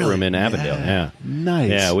from a courtroom in Avondale. Yeah. Nice.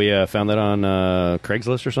 Yeah, we found that on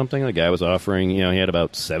Craigslist or something. The guy was offering, he had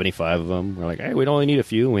about 75 of them. We're like, hey, we'd only need a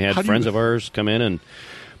few. And we had friends of ours come in and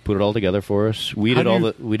put it all together for us. We did all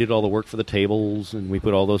the work for the tables, and we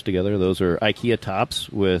put all those together. Those are IKEA tops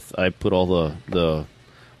I put all the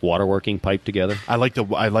waterworking pipe together. I like the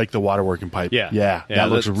waterworking pipe. Yeah. That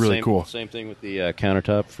looks really cool. Same thing with the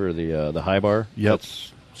countertop for the high bar. Yep.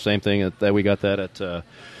 That's same thing that we got that at.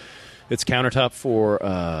 It's countertop for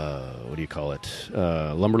what do you call it?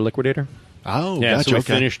 Lumber liquidator. Oh, yeah. gotcha. So we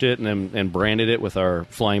finished it and branded it with our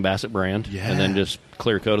Flying Bassett brand, yeah. and then just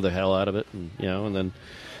clear coated the hell out of it, and then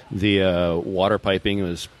the water piping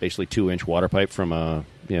was basically 2-inch water pipe from a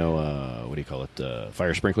what do you call it?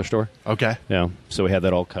 Fire sprinkler store. Okay. Yeah. So we had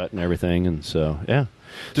that all cut and everything, and so yeah.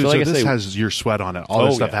 Dude, so this has your sweat on it. All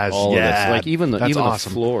this stuff has all of this. Like even awesome.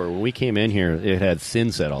 the floor. When we came in here, it had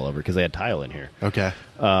thin set all over because they had tile in here. Okay.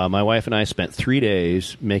 My wife and I spent 3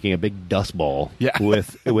 days making a big dust ball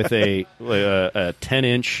with a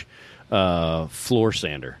 10-inch floor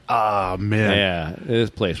sander. Oh man. Yeah, this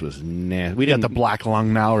place was nasty. We got the black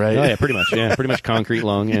lung now, right? Oh yeah, pretty much. Yeah, pretty much concrete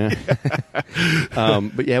lung. Yeah.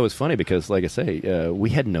 But yeah, it was funny because, like I say, we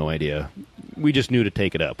had no idea. We just knew to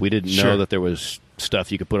take it up. We didn't know that there was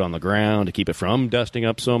stuff you could put on the ground to keep it from dusting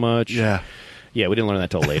up so much. Yeah. Yeah, we didn't learn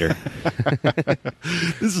that till later.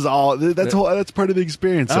 This is all that's part of the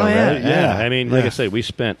experience, though, yeah, right? Yeah. I mean, like I said, we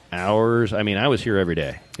spent hours. I mean, I was here every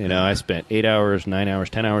day. I spent 8 hours, 9 hours,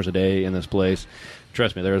 10 hours a day in this place.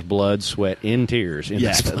 Trust me, there was blood, sweat, and tears in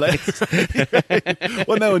this place.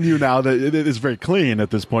 Well, knowing you now that it is very clean at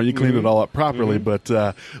this point, you cleaned it all up properly, but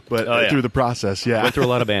through the process, went through a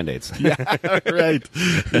lot of Band-Aids. Yeah, right.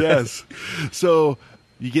 Yes. So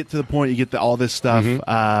you get to the point, you get all this stuff.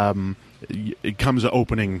 It comes to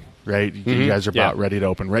opening, right? You guys are about ready to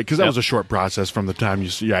open, right? Because that was a short process from the time you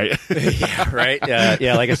see, right? Yeah, right.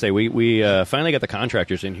 Yeah, like I say, we finally got the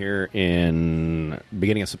contractors in here in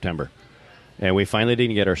beginning of September. And we finally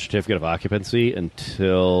didn't get our certificate of occupancy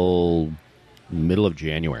until middle of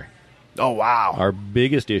January. Oh, wow. Our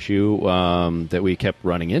biggest issue that we kept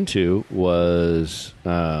running into was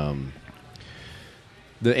the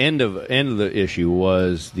end of the issue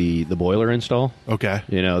was the boiler install. Okay.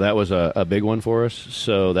 That was a big one for us.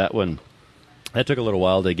 So that took a little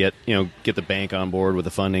while to get the bank on board with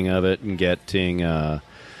the funding of it and getting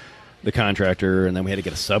the contractor, and then we had to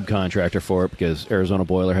get a subcontractor for it because Arizona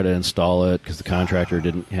Boiler had to install it because the contractor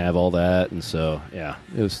didn't have all that. And so, yeah,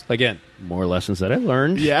 it was, again, more lessons that I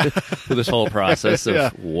learned through this whole process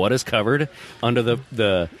of what is covered under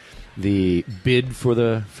the bid for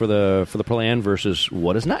the plan versus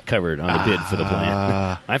what is not covered on the bid for the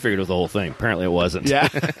plan. I figured it was the whole thing. Apparently it wasn't. Yeah.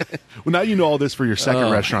 Well, now you know all this for your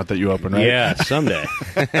second restaurant that you open, right? Yeah, someday.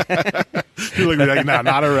 You're looking like, no,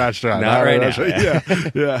 not a restaurant. Not right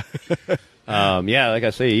now. Yeah. Like I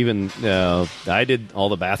say, even I did all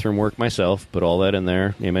the bathroom work myself, put all that in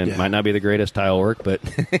there. It might not be the greatest tile work, but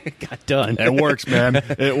it got done. It works, man.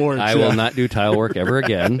 It works. I will not do tile work ever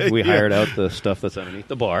again. We hired out the stuff that's underneath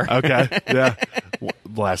the bar. Okay, yeah.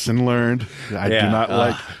 Lesson learned. I do not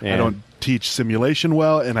I don't teach simulation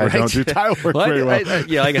well, and I don't do tile work very well.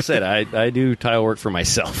 Like I said, I do tile work for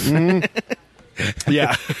myself. Mm-hmm.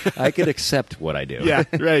 Yeah. I could accept what I do. Yeah,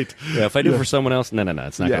 right. Yeah, if I do it for someone else, no,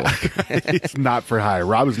 it's not going to work. It's not for hire.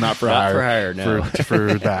 Rob is not for hire. Not for hire, no.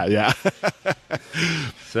 For that, yeah.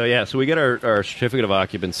 So we get our certificate of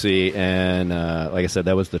occupancy, and like I said,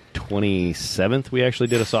 that was the 27th. We actually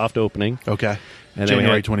did a soft opening. Okay. And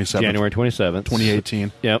January 27th. January 27th.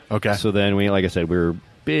 2018. Yep. Okay. So then like I said, we were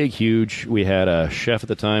big, huge. We had a chef at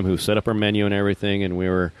the time who set up our menu and everything, and we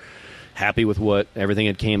were happy with everything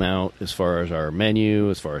had came out as far as our menu,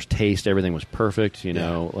 as far as taste. Everything was perfect,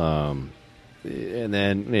 and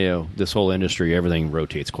then this whole industry, everything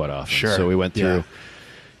rotates quite often. Sure. So we went through.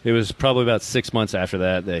 It was probably about 6 months after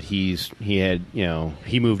that he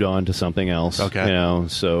moved on to something else. Okay.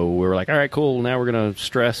 So we were like, all right, cool. Now we're gonna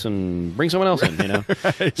stress and bring someone else in.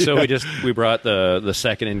 Right, so we brought the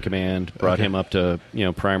second in command, brought him up to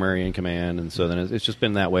primary in command, and so then it's just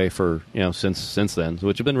been that way for since then,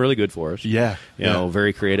 which has been really good for us. Yeah.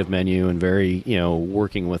 Very creative menu and very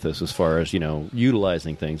working with us as far as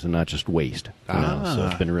utilizing things and not just waste. So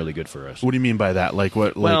it's been really good for us. What do you mean by that? Like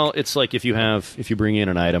what? Well, it's like if you bring in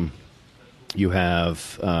an item. You have,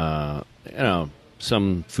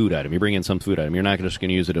 some food item. You bring in some food item. You're not just going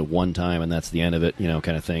to use it at one time, and that's the end of it,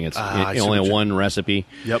 kind of thing. It's only a one recipe.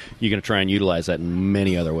 Yep. You're going to try and utilize that in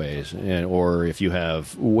many other ways. Or if you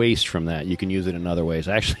have waste from that, you can use it in other ways.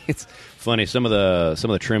 Actually, it's funny. Some of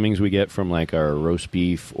the trimmings we get from like our roast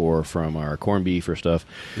beef or from our corned beef or stuff,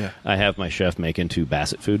 I have my chef make into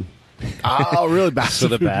Bassett food. Oh, really? Basset so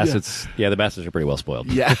the food, Bassets, the Bassets are pretty well spoiled.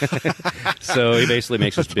 Yeah. So he basically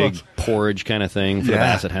makes this big porridge kind of thing for the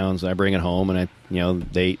Yeah. Basset hounds. I bring it home, and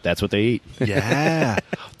that's what they eat. Yeah,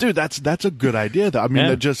 dude, that's a good idea. Though I mean,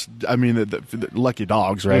 Yeah. the lucky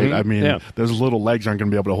dogs, right? Mhm. I mean, Yeah. those little legs aren't going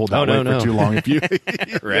to be able to hold that Oh, weight no. for too long if you,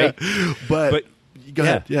 Right. Yeah. But go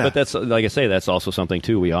ahead. Yeah, But that's, like I say, that's also something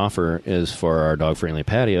too we offer is for our dog friendly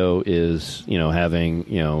patio is having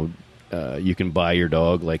you can buy your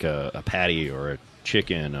dog like a patty or a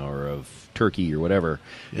chicken or a turkey or whatever.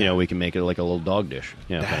 Yeah. We can make it like a little dog dish.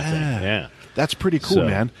 Kind of thing. Yeah. That's pretty cool, So,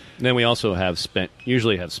 man. Then we also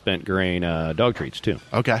usually have spent grain dog treats too.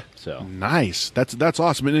 Okay. So nice. That's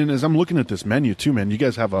awesome. And as I'm looking at this menu too, man, you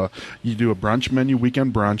guys have you do a brunch menu,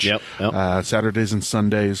 weekend brunch. Yep. Saturdays and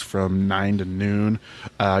Sundays from 9 to noon.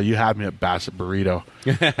 You had me at Basset Burrito.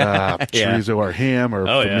 Chorizo or ham or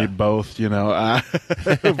for me both,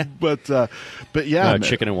 but yeah.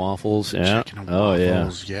 Chicken and waffles. Yeah. Chicken and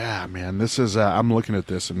waffles. Yeah, man. This is I'm looking at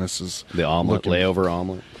this and this is the omelet, layover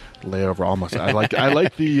omelet. Layover almost. I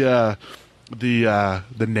like the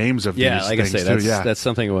names of these like things I say, too. that's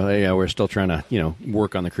something we're still trying to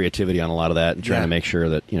work on the creativity on a lot of that and trying to make sure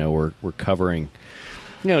that we're covering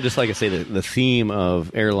just like I say the theme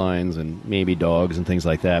of airlines and maybe dogs and things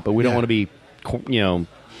like that, but we don't want to be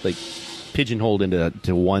like pigeonholed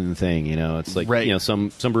into one thing. It's like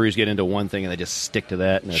some breweries get into one thing and they just stick to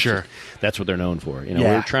that, and that's what they're known for.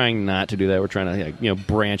 We're trying not to do that. We're trying to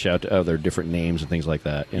branch out to other different names and things like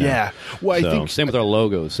that. Yeah. Well, I think same with our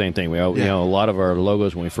logos. Same thing. We a lot of our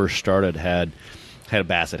logos when we first started had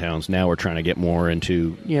Basset hounds. Now we're trying to get more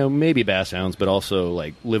into maybe Bass hounds, but also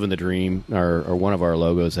like Living the Dream or one of our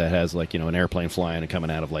logos that has like an airplane flying and coming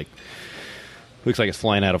out of like. Looks like it's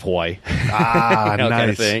flying out of Hawaii. Nice. Kind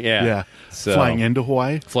of thing. Yeah. So, flying into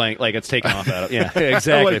Hawaii? Flying, like it's taking off out of,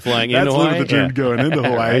 exactly. Flying into Hawaii. That's the dream going into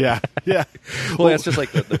Hawaii, yeah. Well, that's just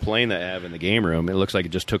like the plane that I have in the game room. It looks like it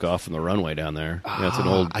just took off from the runway down there. It's an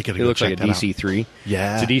old, it looks like a DC-3.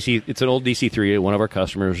 Yeah. It's an old DC-3. One of our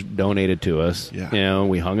customers donated to us. Yeah.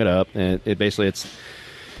 We hung it up, and it basically,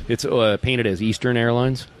 it's painted as Eastern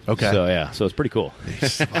Airlines. Okay. So it's pretty cool.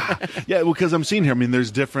 Wow. Yeah, well, because I'm seeing here,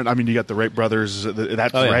 there's different, you got the Wright brothers,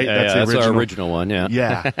 that's right? That's our original one, yeah.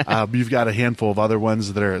 Yeah. You've got a handful of other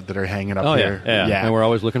ones that are hanging up there. Yeah. And we're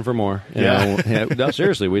always looking for more. No,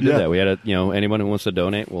 seriously, we did that. We had anyone who wants to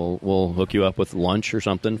donate, we'll hook you up with lunch or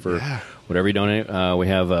something for whatever you donate. We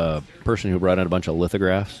have a person who brought in a bunch of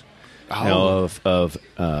lithographs. Of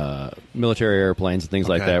military airplanes and things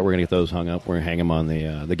like that. We're going to get those hung up. We're going to hang them on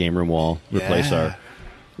the game room wall.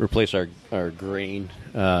 Replace our grain.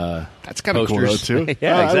 That's kind of cool though too. Exactly.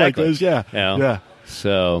 I like those. Yeah.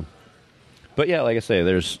 So, but like I say,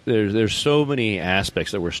 there's so many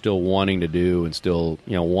aspects that we're still wanting to do and still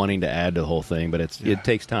wanting to add to the whole thing. But it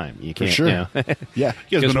takes time. You can't. For sure.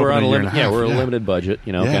 Because we're on a limited budget.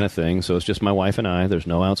 Kind of thing. So it's just my wife and I. There's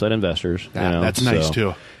no outside investors. That's nice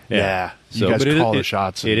too. Yeah. You guys call the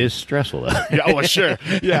shots. It is stressful, though. Yeah, well, sure.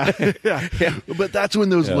 Yeah. But that's when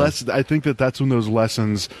those lessons, I think that's when those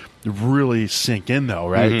lessons really sink in, though,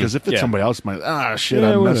 right? Because if it's somebody else, I messed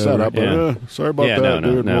that up. Sorry about that,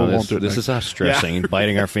 dude. No, this is us stressing,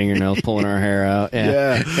 biting our fingernails, pulling our hair out,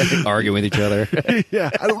 arguing with each other.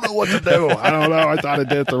 I don't know what to do. I don't know. I thought I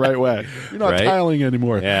did it the right way. You're not tiling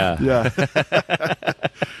anymore. Yeah.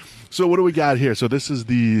 So what do we got here? So this is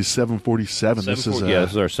the 747. This is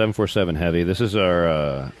our 747 Heavy. This is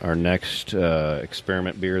our next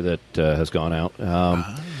experiment beer that has gone out.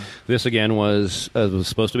 This again was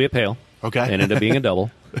supposed to be a pale. Okay, ended up being a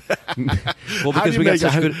double. Well, because we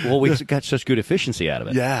got such good efficiency out of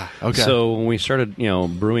it. Yeah. Okay. So when we started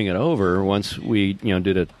brewing it over, once we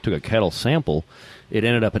took a kettle sample, it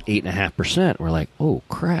ended up at 8.5%. We're like, oh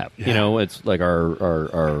crap! Yeah. It's like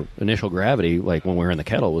our initial gravity, like when we were in the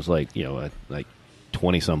kettle, was like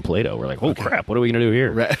 20-some Plato. We're like, oh crap! What are we going to do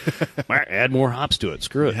here? Right. Add more hops to it.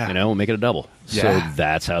 Screw it. We'll make it a double. Yeah. So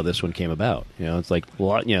that's how this one came about. It's like a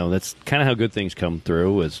lot. That's kind of how good things come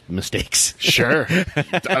through is mistakes. Sure.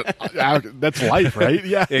 That's life, right?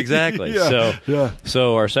 Yeah. Exactly.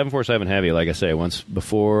 So our 747 Heavy, like I say, once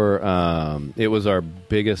before, it was our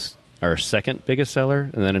second biggest seller,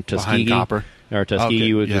 and then in Tuskegee. Behind Copper. Our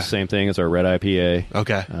Tuskegee was the same thing as our red IPA.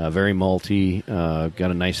 Okay. Very malty, got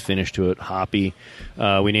a nice finish to it, hoppy.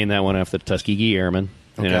 We named that one after the Tuskegee Airmen,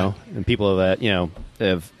 and people of that,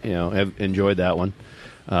 have enjoyed that one.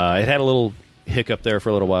 It had a little hiccup there for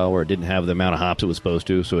a little while where it didn't have the amount of hops it was supposed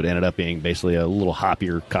to, so it ended up being basically a little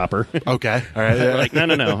hoppier copper. Okay. All right. We're like,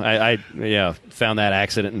 no. I found that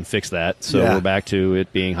accident and fixed that, so we're back to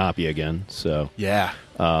it being hoppy again. So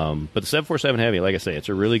But the 747 Heavy, like I say, it's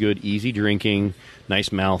a really good, easy drinking, nice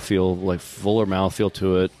mouthfeel, like fuller mouthfeel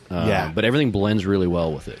to it. But everything blends really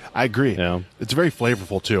well with it. I agree. You know? It's very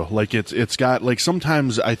flavorful too. Like it's got like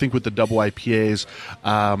sometimes I think with the double IPAs,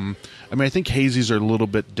 I think hazies are a little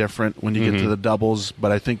bit different when you get to the doubles,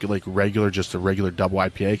 but I think like just a regular double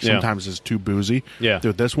IPA sometimes is too boozy. Yeah,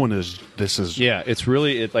 dude, this is yeah. It's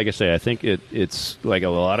really like I say. I think it's like a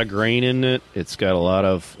lot of grain in it. It's got a lot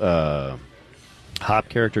of hop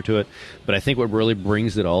character to it, but I think what really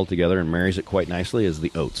brings it all together and marries it quite nicely is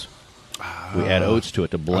the oats. We add oats to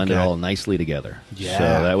it to blend it all nicely together. Yeah. So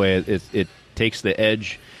that way it takes the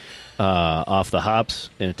edge off the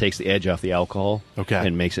hops and it takes the edge off the alcohol.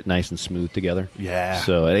 And makes it nice and smooth together. Yeah.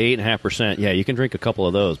 So at 8.5%, you can drink a couple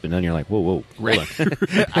of those, but then you're like, whoa, hold on.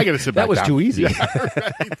 I got to sit back That was down. too easy.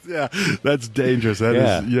 Yeah, that's dangerous. That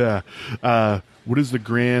is. What is the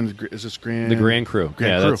Grand? Is this Grand? The Grand Cru.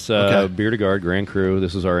 Grand Cru. That's Bière de Garde Grand Cru.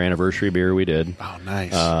 This is our anniversary beer we did. Oh,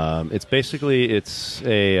 nice. It's basically it's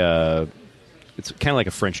kind of like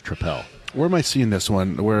a French Tripel. Where am I seeing this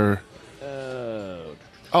one? Where?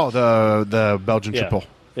 The Belgian Tripel.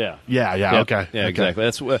 Yeah. Okay. Yeah, exactly.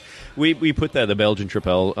 That's we put that the Belgian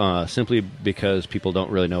Tripel simply because people don't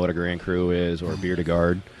really know what a Grand Cru is or Bière de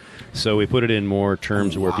Garde, so we put it in more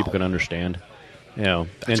terms where people can understand. You know,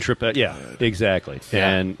 and Tripel, exactly. Yeah.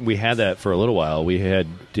 And we had that for a little while. We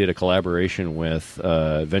did a collaboration with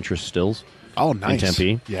Adventurous Stills. Oh, nice. In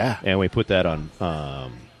Tempe. Yeah. And we put that on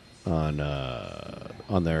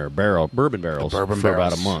their bourbon barrels for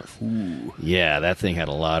about a month. Ooh. Yeah, that thing had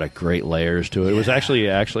a lot of great layers to it. It was actually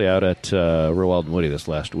out at Real Wild and Woody this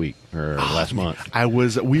last week or last month.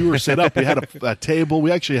 We were set up. We had a table.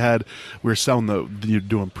 We were selling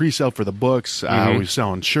doing pre-sale for the books. We were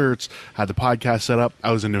selling shirts. Had the podcast set up.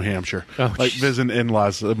 I was in New Hampshire, visiting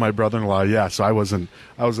in-laws, my brother-in-law. Yeah, so I wasn't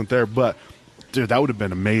there, but. Dude, that would have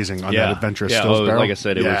been amazing on that Adventurous Stills barrel. Like I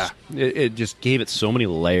said, it just gave it so many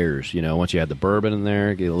layers. You know, once you had the bourbon in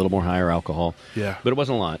there, it gave it a little more higher alcohol. Yeah, but it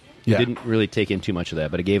wasn't a lot. It didn't really take in too much of that,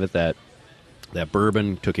 but it gave it that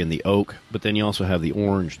bourbon, took in the oak, but then you also have the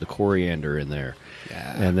orange, the coriander in there,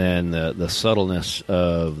 and then the subtleness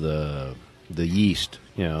of the yeast.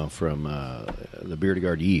 You know, from the Bière de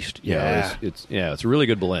Garde yeast. It's a really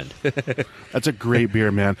good blend. That's a great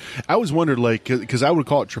beer, man. I always wondered, like, because I would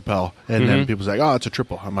call it Tripel, and then people's like, "Oh, it's a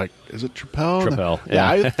triple." I'm like, "Is it Tripel?"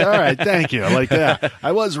 Tripel. All right, thank you. Like that,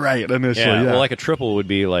 I was right initially. Yeah. Well, like a triple would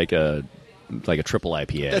be like a triple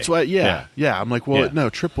IPA. That's why. Yeah. I'm like, well, no,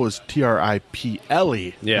 triple is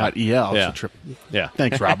TRIPLE, not EL. Yeah. So triple. Yeah.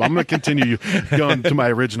 Thanks, Rob. I'm going to continue going to my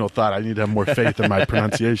original thought. I need to have more faith in my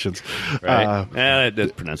pronunciations. Right.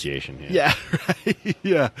 That's pronunciation. Yeah. Right.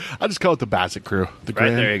 Yeah. I just call it the Bassett Crew.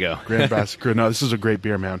 There you go. Grand Bassett Crew. No, this is a great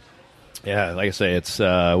beer, man. Yeah. Like I say, it's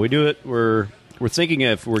we do it. We're thinking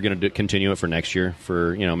if we're going to continue it for next year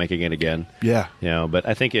for making it again. Yeah. But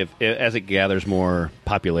I think if as it gathers more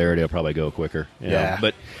popularity, it'll probably go quicker. Yeah.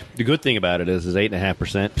 But the good thing about it is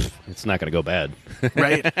 8.5%. It's not going to go bad.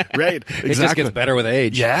 Right. Exactly. It just gets better with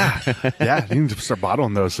age. Yeah. You need to start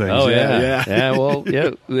bottling those things. Oh yeah. Well,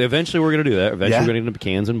 eventually we're going to do that. Eventually we're going to get into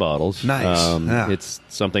cans and bottles. Nice. It's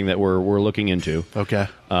something that we're looking into. Okay.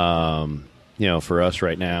 For us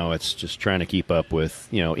right now, it's just trying to keep up with,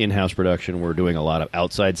 in-house production. We're doing a lot of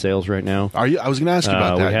outside sales right now. Are you? I was going to ask you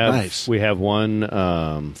about that. Nice. We have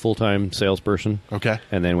one full-time salesperson. Okay.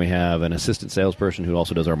 And then we have an assistant salesperson who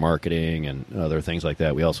also does our marketing and other things like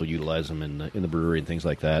that. We also utilize them in the brewery and things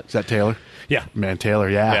like that. Is that Taylor? Yeah. Man,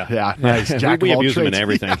 Taylor, yeah. Nice. Jack we of all abuse trades. him in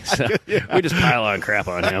everything. So we just pile on crap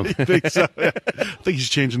on him. I think so. I think he's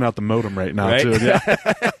changing out the modem right now, too.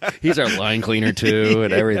 Yeah. He's our line cleaner, too,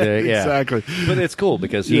 and everything. Yeah. Exactly. But it's cool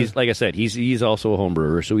because he's, like I said, he's also a home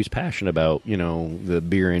brewer, so he's passionate about, the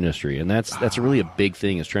beer industry. And that's really a big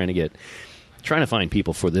thing is trying to find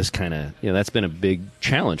people for this kind of, that's been a big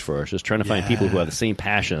challenge for us, is trying to find people who have the same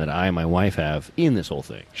passion that I and my wife have in this whole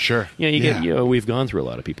thing. Sure. We've gone through a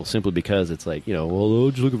lot of people simply because it's like, just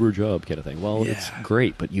looking for a job kind of thing. Well, it's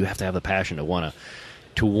great, but you have to have the passion to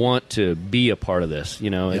want to be a part of this.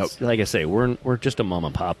 It's like I say, we're just a mom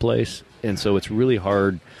and pop place, and so it's really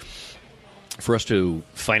hard for us to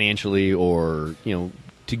financially or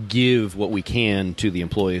to give what we can to the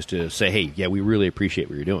employees to say, hey, we really appreciate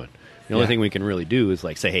what you're doing. The only thing we can really do is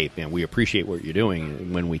like say, hey, man, we appreciate what you're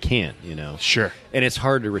doing when we can, Sure. And it's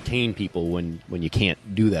hard to retain people when you can't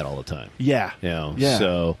do that all the time. Yeah.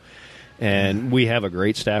 So, and we have a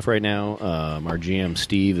great staff right now. Our GM,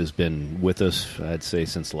 Steve, has been with us, I'd say,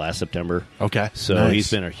 since last September. Okay. So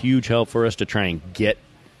he's been a huge help for us to try and get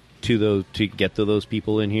to get to those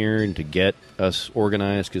people in here and to get us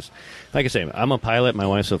organized. Because, like I say, I'm a pilot. My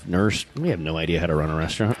wife's a nurse. We have no idea how to run a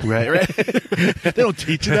restaurant. Right. They don't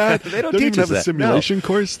teach you that. They don't teach even us have a simulation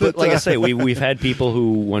course. But like I say, we've had people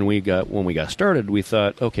who, when we got started, we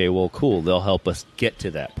thought, okay, well, cool. They'll help us get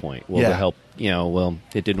to that point. Well, they'll help. Well,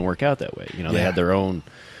 it didn't work out that way. They had their own.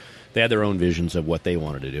 They had their own visions of what they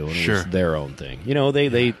wanted to do, and it was their own thing.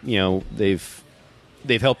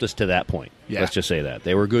 They've helped us to that point. Yeah. Let's just say that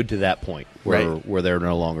they were good to that point where they're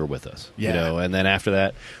no longer with us. Yeah. And then after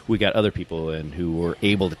that, we got other people in who were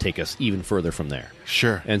able to take us even further from there.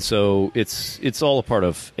 Sure. And so it's all a part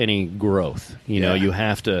of any growth. You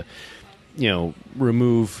have to,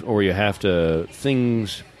 remove, or you have to,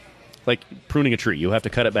 things like pruning a tree. You have to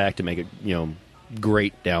cut it back to make it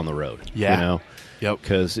great down the road. Yeah. Yep.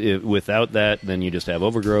 Because without that, then you just have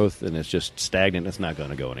overgrowth, and it's just stagnant. It's not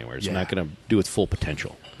going to go anywhere. It's not going to do its full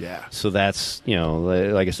potential. Yeah. So that's,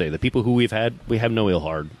 like I say, the people who we have no ill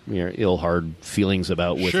hard feelings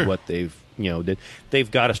about with what they've, did.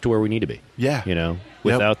 They've got us to where we need to be. Yeah.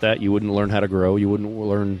 Without that, you wouldn't learn how to grow. You wouldn't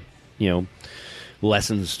learn,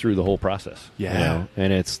 lessons through the whole process. Yeah.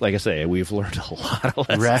 And it's, like I say, we've learned a lot of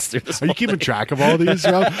lessons through this. Are you keeping track of all these,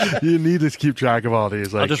 Rob? You need to keep track of all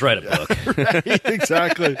these. I'll just write a book. Right,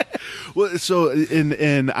 exactly. Well, so,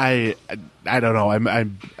 and I don't know.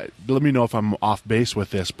 Let me know if I'm off base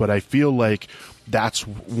with this, but I feel like that's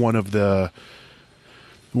one of the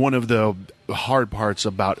hard parts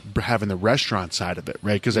about having the restaurant side of it,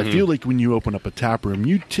 right? Because I feel like when you open up a tap room,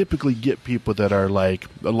 you typically get people that are like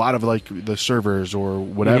a lot of like the servers or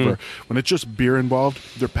whatever. When it's just beer involved,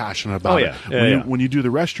 they're passionate about it. When you do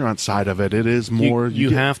the restaurant side of it, it is more. You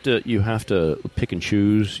have to pick and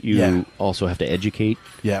choose. You also have to educate.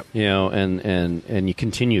 Yeah. And you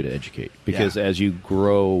continue to educate because as you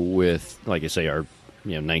grow with, like I say, our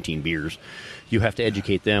 19 beers, you have to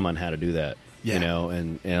educate them on how to do that. Yeah.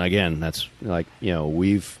 And again, that's like,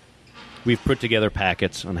 we've put together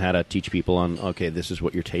packets on how to teach people on, okay, this is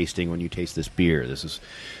what you're tasting when you taste this beer. This is,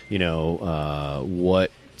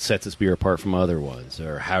 what sets this beer apart from other ones,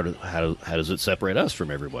 or how does it separate us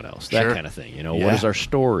from everyone else? That kind of thing. What is our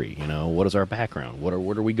story? What is our background? What are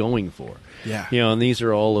we going for? Yeah. And these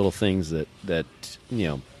are all little things that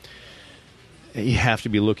you have to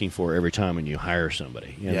be looking for every time when you hire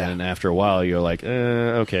somebody. And then after a while, you're like,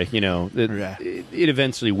 okay, it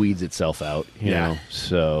eventually weeds itself out, you know.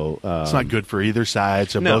 So it's not good for either side.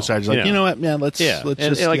 So both sides are like, you know what, man, let's just.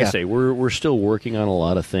 And like I say, we're still working on a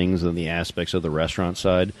lot of things in the aspects of the restaurant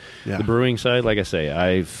side. Yeah. The brewing side, like I say,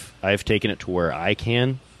 I've taken it to where I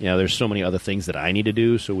can. There's so many other things that I need to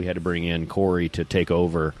do, so we had to bring in Corey to take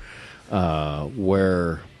over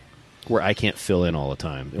where I can't fill in all the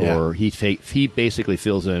time, or he basically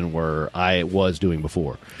fills in where I was doing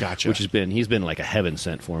before. Gotcha. Which he's been like a heaven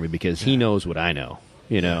sent for me because he knows what I know,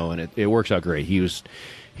 and it works out great. He's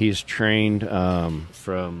trained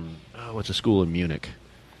from what's a school in Munich?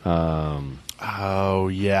 Siebel.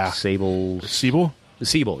 Siebel,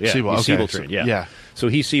 yeah. Siebel, he's okay. Siebel trained, yeah. So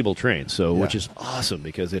he's Siebel trained, which is awesome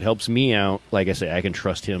because it helps me out. Like I say, I can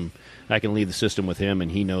trust him. I can leave the system with him,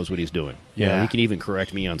 and he knows what he's doing. He can even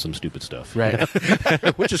correct me on some stupid stuff, right?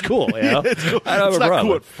 Which is cool. It's cool. I don't have a problem.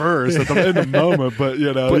 Cool at first, in the moment, but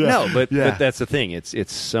But that's the thing.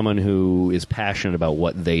 It's someone who is passionate about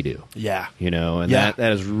what they do. Yeah, and that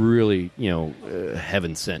is really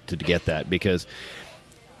heaven sent to get that because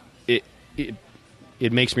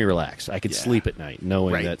it makes me relax. I could sleep at night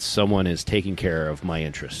knowing that someone is taking care of my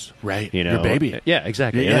interests. Right. Your baby. Yeah,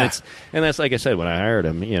 exactly. Yeah. And that's like I said when I hired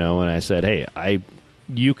him, and I said, "Hey,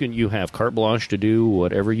 you have carte blanche to do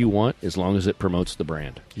whatever you want as long as it promotes the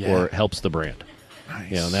brand or helps the brand."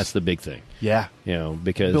 Nice. And that's the big thing. Yeah.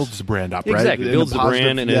 Because builds the brand up, right? Exactly. It builds the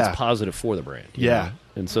brand and it's positive for the brand. Yeah. know?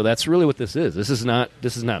 And so that's really what this is. This is not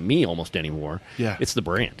me almost anymore. Yeah. It's the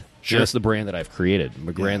brand. Sure. It's the brand that I've created,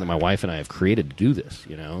 the brand that my wife and I have created to do this,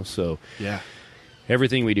 So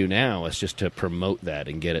everything we do now is just to promote that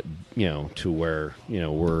and get it, to where,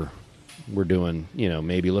 we're doing,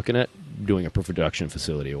 maybe looking at doing a production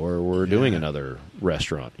facility or we're doing another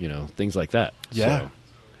restaurant, things like that. Yeah. So,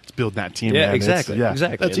 it's building that team. Yeah, man. exactly.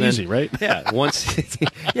 Exactly. That's easy, right? Yeah. Once you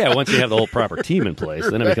have the whole proper team in place,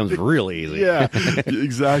 then it becomes really easy. Yeah,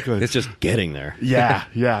 exactly. It's just getting there. Yeah.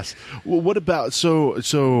 Yes. Well, what about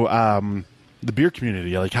the beer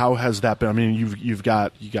community? Like, how has that been? I mean, you've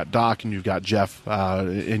got Doc and you've got Jeff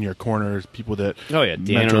in your corner. People that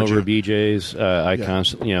Dan over BJ's. I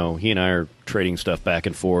constantly, he and I are trading stuff back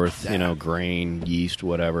and forth. Grain, yeast,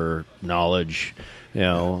 whatever, knowledge.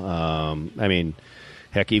 I mean.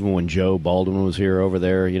 Heck, even when Joe Baldwin was here over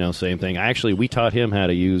there, same thing. We taught him how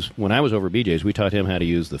to use, when I was over BJ's, we taught him how to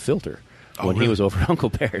use the filter. When he was over at Uncle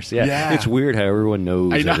Bear's. Yeah. It's weird how everyone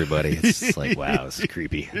knows everybody. It's like, wow, this is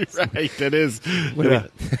creepy. Right, it is. Wait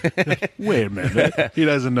a minute. He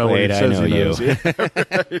doesn't know what he says he knows. Yeah,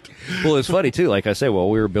 right. Well, it's funny, too. Like I say, while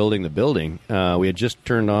we were building the building, we had just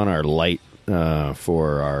turned on our light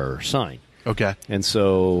for our sign. Okay. And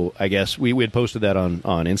so I guess we had posted that on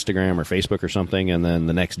Instagram or Facebook or something, and then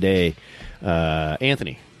the next day,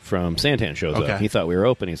 Anthony from Santan shows up. He thought we were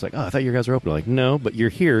open. He's like, "Oh, I thought you guys were open." I'm like, "No, but you're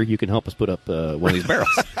here. You can help us put up one of these barrels."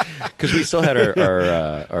 Because we still had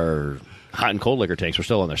our hot and cold liquor tanks were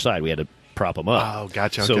still on their side. We had to prop them up. Oh,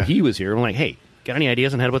 gotcha. So he was here. I'm like, "Hey, got any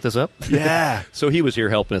ideas on how to put this up?" Yeah. So he was here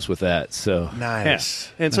helping us with that. So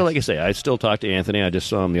nice. Yeah. And so, like I say, I still talk to Anthony. I just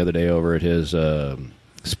saw him the other day over at his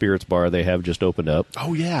spirits bar they have just opened up.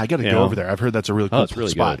 Oh, yeah. I got to go over there. I've heard that's a really cool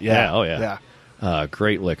spot. Good. Yeah. Oh, yeah.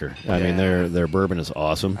 Great liquor. I mean, their bourbon is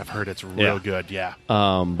awesome. I've heard it's real good. Yeah.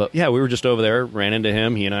 But yeah, we were just over there, ran into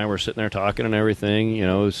him. He and I were sitting there talking and everything. It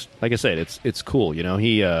was, like I said, it's cool.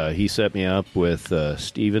 He set me up with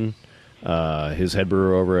Steven, his head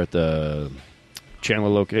brewer over at the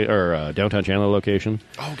Chandler downtown Chandler location.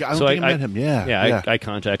 Oh, God, I met him. Yeah. I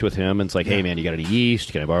contact with him, and it's like, hey, man, you got any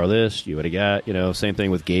yeast? Can I borrow this? You what you got? Same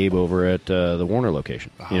thing with Gabe over at the Warner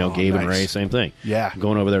location. Gabe and Ray, same thing. Yeah. I'm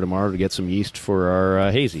going over there tomorrow to get some yeast for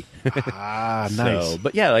our hazy. Nice.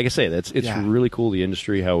 But yeah, like I say, it's really cool, the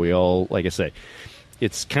industry, how we all, like I say,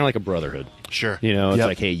 it's kind of like a brotherhood. Sure. It's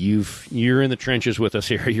like, hey, you're in the trenches with us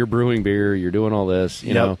here. You're brewing beer. You're doing all this.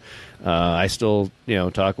 You know. I still,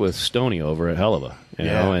 talk with Stoney over at Helluva.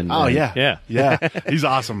 Yeah. He's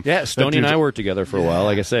awesome. Yeah, Stoney and I worked together for a while.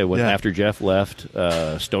 Like I say, after Jeff left,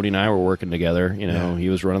 Stoney and I were working together. He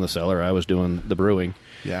was running the cellar. I was doing the brewing.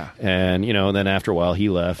 Yeah. And, then after a while he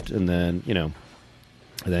left, and then,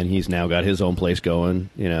 then he's now got his own place going,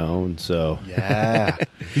 and so. Yeah.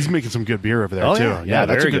 He's making some good beer over there, too. Yeah,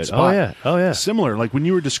 that's very a good spot. Oh, yeah. Similar, like when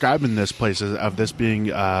you were describing this place of this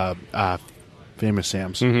being Famous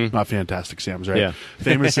Sam's, not Fantastic Sam's, right? Yeah.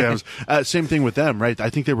 Famous Sam's. Same thing with them, right? I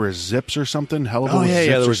think they were Zips or something. Yeah,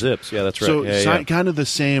 there were Zips. Yeah, that's right. So kind of the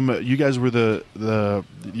same. You guys were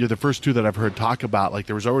you're the first two that I've heard talk about. Like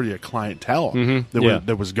there was already a clientele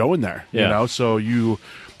that was going there. So you've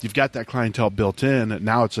got that clientele built in.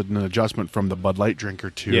 Now it's an adjustment from the Bud Light drinker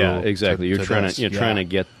to exactly. You're trying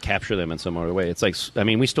to capture them in some other way. It's like, I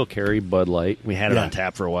mean, we still carry Bud Light. We had it on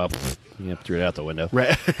tap for a while. Threw it out the window.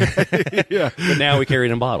 Right. Yeah. But now we carry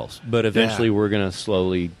it in bottles. But eventually we're going to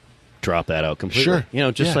slowly drop that out completely.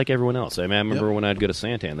 Sure. Just like everyone else. I mean, I remember when I'd go to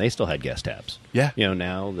Santan, they still had guest taps. Yeah.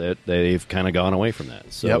 Now that they've kind of gone away from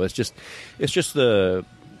that. So it's just the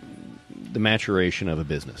maturation of a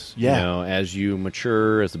business. Yeah. As you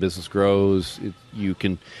mature, as the business grows, you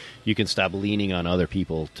can stop leaning on other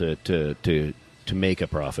people to make a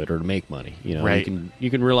profit or to make money. Right. You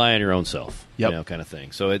can rely on your own self. Kind of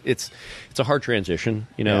thing. So it's a hard transition.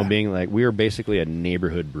 Being like, we are basically a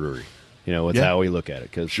neighborhood brewery. It's how we look at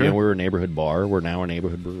it, because we're a neighborhood bar. We're now a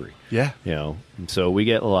neighborhood brewery. Yeah. And so we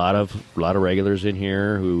get a lot of regulars in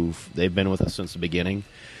here they've been with us since the beginning.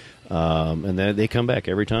 And then they come back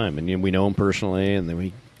every time, and we know them personally, and then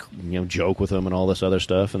we joke with them and all this other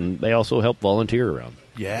stuff, and they also help volunteer around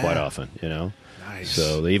quite often. Nice.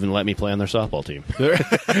 So they even let me play on their softball team.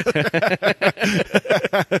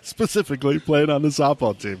 Specifically playing on the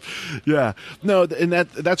softball team. Yeah. No, and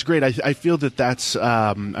that's great. I feel that's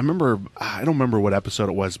I don't remember what episode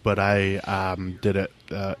it was, but I did an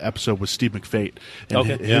episode with Steve McFate, and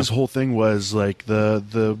his whole thing was like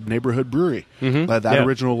the neighborhood brewery. That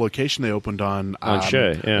original location they opened on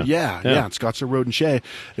Shea. on Scottsdale Road in Shea.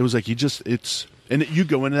 It was like and you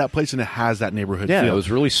go into that place and it has that neighborhood feel. Yeah, it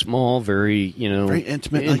was really small, very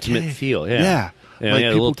intimate feel. Yeah. Yeah,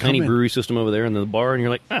 a little tiny brewery system over there in the bar, and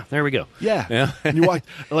you're like, there we go. Yeah. And you walk,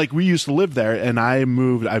 like, we used to live there, and I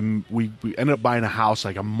moved. We ended up buying a house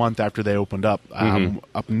like a month after they opened up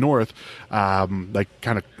up north, like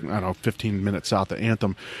kind of, 15 minutes south of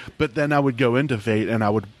Anthem. But then I would go into Fate, and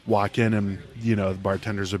I would walk in, and the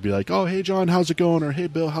bartenders would be like, "Oh, hey John, how's it going?" Or "Hey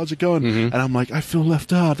Bill, how's it going?" And I'm like, "I feel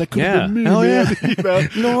left out. That could have been me, man."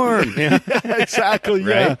 Norm. Yeah, exactly.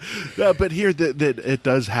 Right? Yeah. But here, it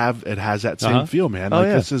has that same feel, man.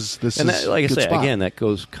 This is like I say spot. Again, that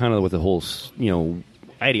goes kind of with the whole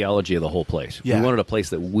ideology of the whole place. We wanted a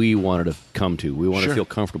place that we wanted to come to. We wanted to feel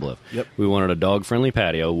comfortable with. Yep. We wanted a dog friendly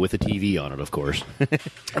patio with a TV on it, of course,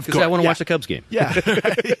 because I want to watch the Cubs game. Yeah.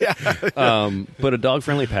 But a dog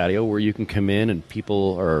friendly patio where you can come in and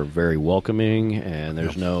people are very welcoming, and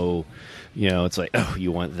there's no it's like, oh,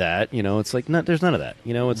 you want that? It's like, no, there's none of that.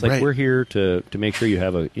 It's like Right. we're here to make sure you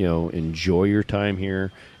have enjoy your time here,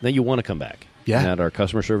 and that you want to come back. Yeah. And that our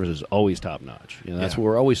customer service is always top notch. That's what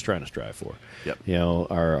we're always trying to strive for.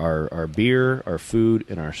 Yep. Our beer, our food,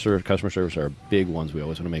 and our customer service are big ones we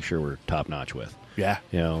always want to make sure we're top notch with. Yeah.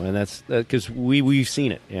 And that's because we've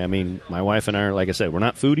seen it. I mean, my wife and I are, like I said, we're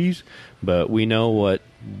not foodies, but we know what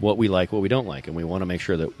we like, what we don't like, and we want to make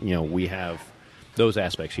sure that we have those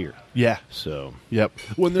aspects here. Yeah. So. Yep.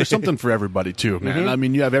 Well, and there's something for everybody too, man. Mm-hmm. I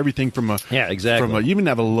mean, you have everything from a exactly. you even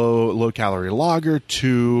have a low calorie lager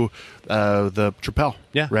to the Tripel.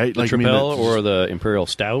 Yeah. Right. The Tripel or the Imperial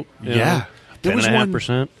Stout. Yeah. There was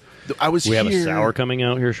 10.5%. We have a sour coming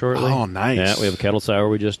out here shortly. Oh, nice. Yeah, we have a kettle sour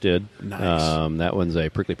we just did. Nice. That one's a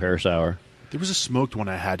prickly pear sour. There was a smoked one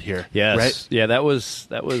I had here. Yes. Right? Yeah, that was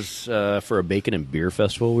for a bacon and beer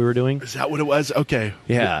festival we were doing. Is that what it was? Okay.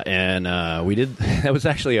 Yeah, and we did. That was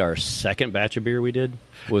actually our second batch of beer we did.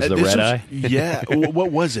 Was the Red Eye? Yeah.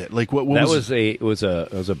 What was it? Like what that was it was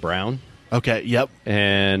a brown. Okay. Yep.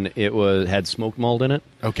 And it had smoked malt in it.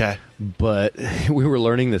 Okay. But we were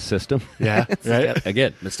learning the system. Yeah. Right.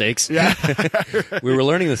 Again, mistakes. Yeah. We were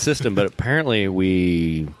learning the system, but apparently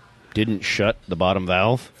we didn't shut the bottom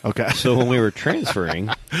valve. Okay. So when we were transferring,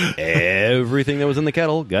 everything that was in the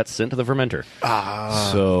kettle got sent to the fermenter.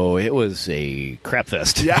 So it was a crap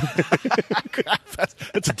fest. Yeah. Crap fest.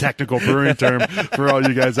 That's a technical brewing term for all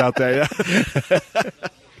you guys out there.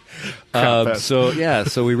 Yeah.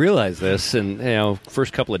 So we realized this, and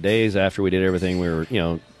first couple of days after we did everything, we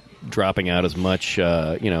were dropping out as much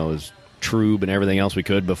as Trube and everything else we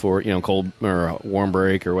could before cold or warm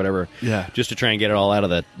break or whatever. Yeah. Just to try and get it all out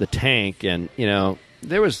of the tank, and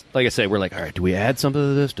there was, like I said, we're like, all right, do we add something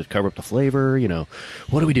to this to cover up the flavor?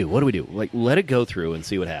 What do we do? Like, let it go through and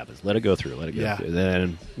see what happens. Let it go through. Yeah. Through.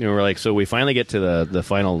 Then we're like, so we finally get to the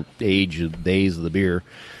final days of the beer.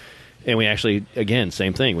 And we actually, again,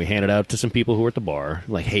 same thing. We handed out to some people who were at the bar,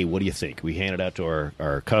 like, hey, what do you think? We handed out to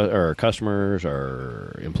our customers,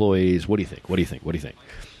 our employees. What do you think? What do you think? What do you think?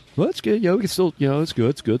 Well, that's good. Yeah, we can still, it's good.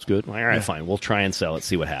 It's good. It's good. All right, fine. We'll try and sell it,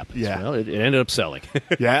 see what happens. Yeah. Well, it ended up selling.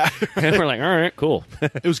 Yeah. And we're like, all right, cool.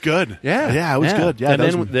 It was good. Yeah. Yeah, it was good. Yeah.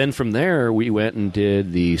 And then from there, we went and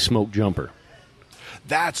did the Smoke Jumper.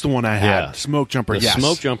 That's the one I had. Yeah. Smoke Jumper, The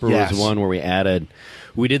Smoke Jumper was the one where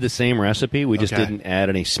we did the same recipe. We just didn't add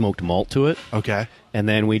any smoked malt to it. Okay. And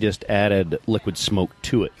then we just added liquid smoke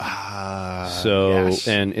to it. Yes.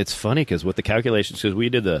 And it's funny because with the calculations, because we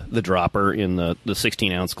did the dropper in the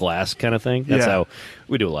 16-ounce glass kind of thing. That's how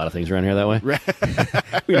we do a lot of things around here that way.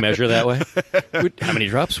 We measure that way. How many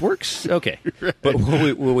drops works? Okay. Right. But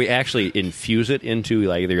when we actually infuse it into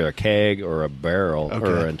like either a keg or a barrel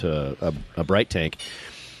or into a bright tank,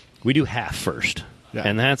 we do half first. Yeah.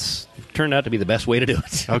 And that's turned out to be the best way to do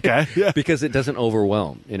it. Okay. Yeah. Because it doesn't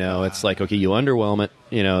overwhelm. It's like, okay, you underwhelm it,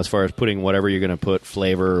 as far as putting whatever you're going to put,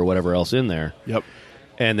 flavor or whatever else in there. Yep.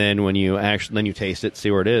 And then when you taste it,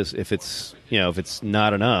 see where it is. If it's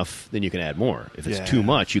not enough, then you can add more. If it's too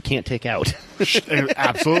much, you can't take out.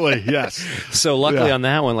 Absolutely, yes. So luckily on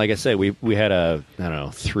that one, like I said, we had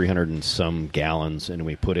 300 and some gallons, and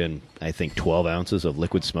we put in, I think, 12 ounces of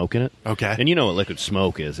liquid smoke in it. Okay. And you know what liquid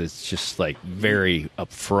smoke is. It's just like very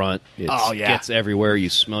upfront. It gets everywhere.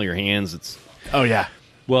 You smell your hands. Oh, yeah.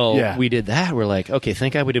 Well, we did that. We're like, okay,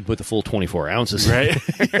 thank God we didn't put the full 24 ounces. Right?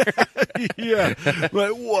 Yeah.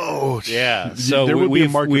 Like, whoa. Yeah. So there would be a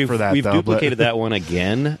market for that, we've though, duplicated that one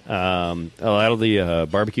again. A lot of the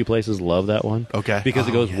barbecue places love that one. Okay. Because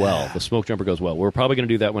it goes well. The Smoke Jumper goes well. We're probably going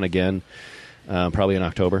to do that one again, probably in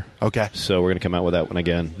October. Okay. So we're going to come out with that one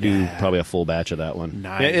again. Do probably a full batch of that one.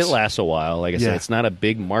 Nice. It lasts a while. Like I said, it's not a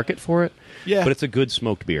big market for it. Yeah. But it's a good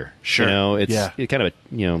smoked beer. Sure. It's kind of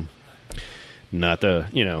a, not the,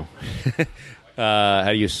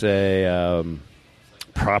 how do you say,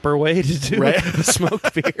 proper way to do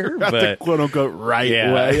smoked beer, but the quote-unquote right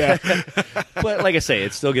way. Yeah. But like I say,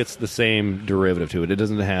 it still gets the same derivative to it. It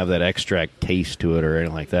doesn't have that extract taste to it or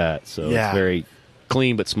anything like that. So it's very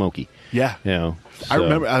clean but smoky. Yeah. So. I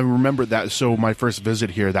remember that. So my first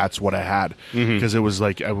visit here, that's what I had, because it was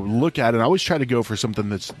like I would look at it. And I always try to go for something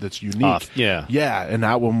that's unique. Yeah. And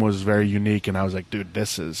that one was very unique, and I was like, dude,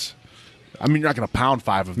 this is. I mean, you're not going to pound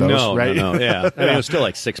 5 of those, right? No. Yeah. I mean, it was still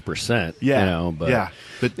like 6%. Yeah.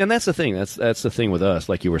 But and that's the thing. That's the thing with us,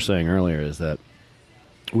 like you were saying earlier, is that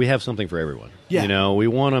we have something for everyone. Yeah. We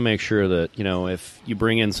want to make sure that, if you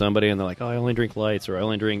bring in somebody and they're like, oh, I only drink lights, or I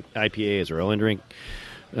only drink IPAs, or I only drink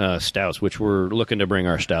stouts, which we're looking to bring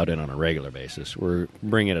our stout in on a regular basis. We're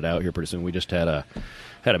bringing it out here pretty soon. We just had a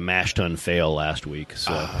mash tun fail last week,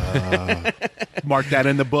 so mark that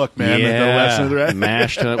in the book, man. Yeah,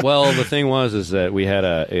 mash tun. Well, the thing is that we had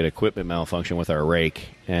an equipment malfunction with our rake,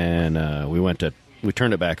 and we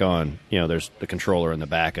turned it back on. There's the controller in the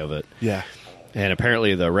back of it. Yeah. And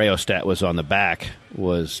apparently the rheostat was on the back,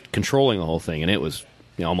 was controlling the whole thing, and it was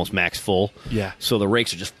almost max full. Yeah. So the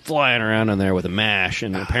rakes are just flying around in there with a mash,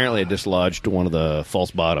 and apparently it dislodged one of the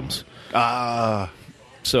false bottoms.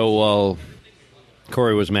 So while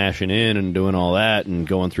Corey was mashing in and doing all that and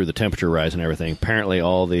going through the temperature rise and everything, apparently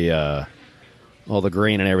all the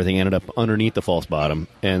grain and everything ended up underneath the false bottom,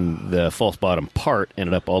 and the false bottom part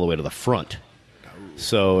ended up all the way to the front.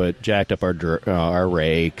 So it jacked up our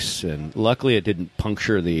rakes, and luckily it didn't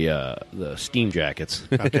puncture the steam jackets.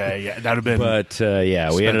 Okay, yeah, that'd have been. But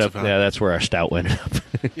we ended up. Yeah, that's where our stout ended up.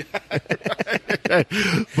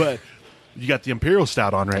 But you got the Imperial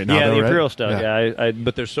Stout on right now. Yeah, though, the Imperial right? Stout. Yeah,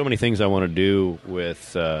 but there's so many things I want to do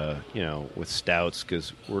with with stouts,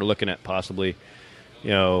 because we're looking at possibly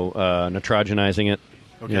nitrogenizing it.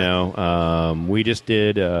 Okay. We just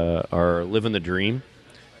did our Living the Dream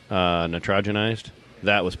nitrogenized.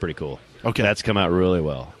 That was pretty cool. Okay. That's come out really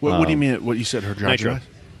well. What do you mean? What you said? Nitro.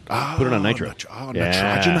 Put it on nitro.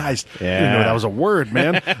 Nitrogenized. Yeah. I didn't know that was a word,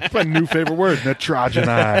 man. It's my new favorite word,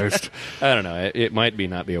 nitrogenized. I don't know. It might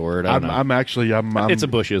not be a word. I don't know. I'm it's a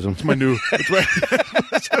Bushism. It's my new.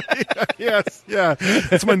 Yes, yeah.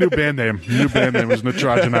 It's my new band name. New band name is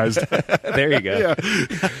nitrogenized. There you go.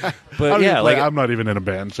 Yeah. But I'm not even in a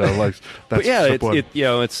band, so that's. But yeah,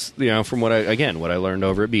 it's from what I learned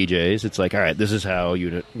over at BJ's. It's like, all right, this is how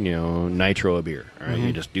you nitro a beer. All right,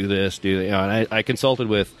 you just do this, and I consulted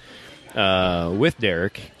with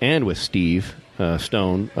Derek and with Steve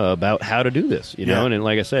Stone about how to do this. And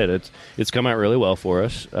like I said, it's come out really well for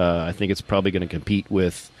us. I think it's probably going to compete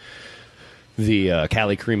with the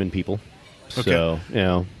Cali Creamin' people. Okay.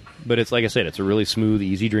 So but it's like I said, it's a really smooth,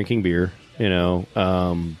 easy drinking beer.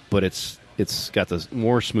 But it's got this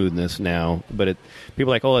more smoothness now. But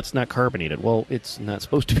people are like, oh, it's not carbonated. Well, it's not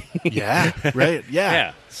supposed to be. Yeah, right. Yeah.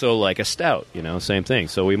 Yeah. So like a stout, same thing.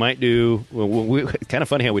 So we might do. Kind of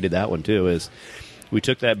funny how we did that one too. Is we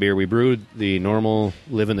took that beer, we brewed the normal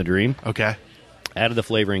Living the Dream. Okay. Added the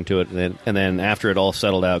flavoring to it, and then after it all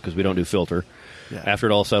settled out, because we don't do filter. Yeah. After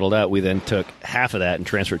it all settled out, we then took half of that and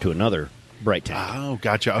transferred it to another bright tank. Oh,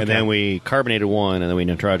 gotcha. Okay. And then we carbonated one, and then we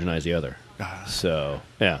nitrogenized the other. So,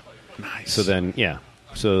 yeah. Nice. So then,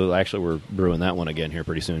 So actually we're brewing that one again here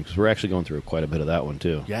pretty soon, because we're actually going through quite a bit of that one,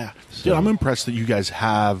 too. Yeah. So. Dude, I'm impressed that you guys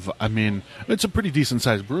have, it's a pretty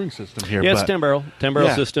decent-sized brewing system here. Yeah, it's 10-barrel.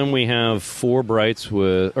 10-barrel system. We have 4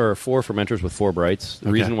 fermenters with 4 brights. The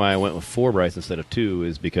reason why I went with 4 brights instead of 2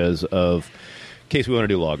 is because of... in case we want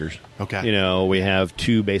to do lagers. Okay. We have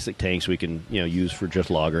 2 basic tanks we can, use for just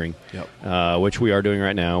lagering. Yep. Which we are doing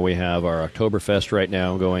right now. We have our Oktoberfest right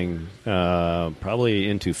now going probably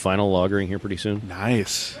into final lagering here pretty soon.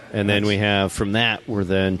 Nice. And then we have, from that, we're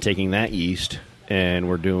then taking that yeast and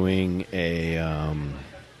we're doing a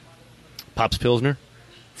Pops Pilsner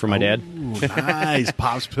for my dad. Nice.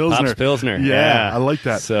 Pops Pilsner. Pops Pilsner. Yeah, I like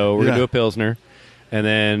that. So we're going to do a Pilsner. And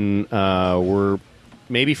then we're...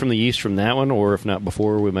 maybe from the yeast from that one, or if not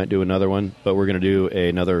before, we might do another one. But we're going to do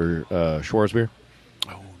another Schwarzbier.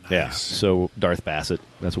 Oh, nice. Yeah, so Darth Bassett.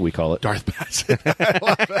 That's what we call it. Darth Bassett. I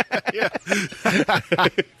love that. Yeah.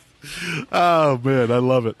 Oh, man, I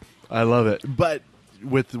love it. I love it. But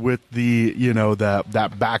with the,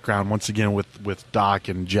 that background, once again, with Doc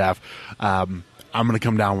and Jeff, I'm going to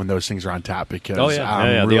come down when those things are on tap, because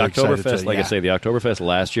I'm really the Oktoberfest, excited I say, the Oktoberfest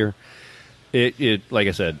last year, It like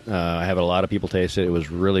I said, I have a lot of people taste it. It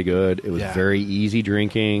was really good. It was very easy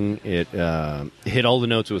drinking. It hit all the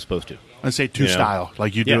notes it was supposed to. I'd say style,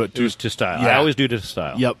 like you do it to style. Yeah. I always do to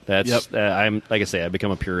style. Yep. That's I'm like I say, I've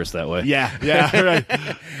become a purist that way. Yeah, right.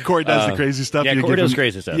 Corey does the crazy stuff. Yeah, Corey does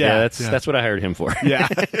crazy stuff. Yeah, that's what I hired him for. Yeah.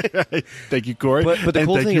 Thank you, Corey. But the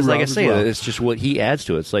cool thing is, Rob, like I say, well. it's just what he adds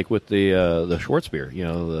to it. It's like with the Schwarzbier,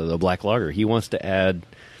 the black lager. He wants to add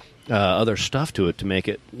other stuff to it to make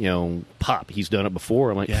it, pop. He's done it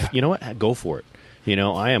before. I'm like, you know what? Go for it.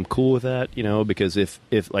 I am cool with that, because if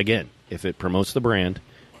it promotes the brand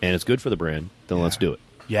and it's good for the brand, then let's do it.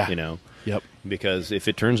 Yeah. Yep. Because if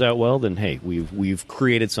it turns out well, then hey, we've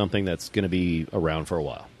created something that's going to be around for a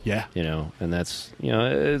while. Yeah. And that's,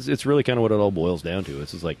 it's really kind of what it all boils down to.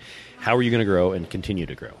 It's just like, how are you going to grow and continue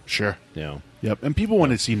to grow? Sure. Yep. And people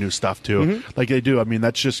want to see new stuff too, like they do. I mean,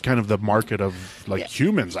 that's just kind of the market of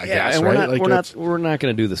humans, I guess. And right? we're not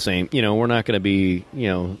going to do the same. We're not going to be,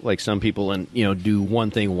 like some people and do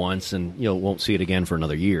one thing once and won't see it again for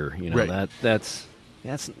another year. Right. That's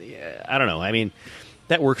I don't know. I mean,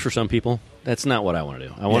 that works for some people. That's not what I want to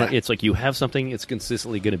do. I want to. It's like you have something. It's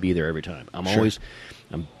consistently going to be there every time.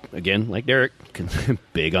 I'm again like Derek,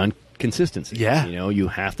 big on consistency. Yeah. You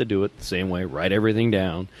have to do it the same way. Write everything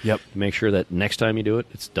down. Yep. Make sure that next time you do it,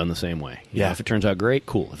 it's done the same way. If it turns out great,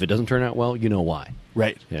 cool. If it doesn't turn out well, you know why.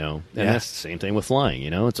 Right. And that's the same thing with flying.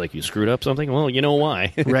 It's like you screwed up something. Well, you know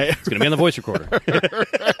why. Right. It's going to be on the voice recorder. You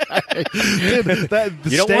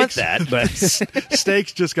don't want that, but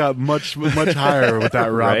stakes just got much higher with that,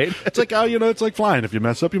 Rob. Right? It's like it's like flying. If you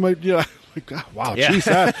mess up, you might wow, geez,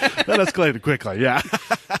 that escalated quickly. Yeah.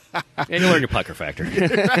 And you learn your pucker factor.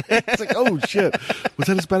 It's like, oh shit, was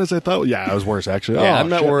that as bad as I thought? Yeah, it was worse actually. Yeah, I'm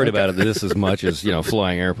not worried about this as much as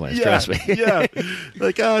flying airplanes. Trust me. Yeah,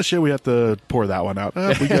 like shit, we have to pour that one out.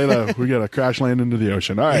 We got a crash land into the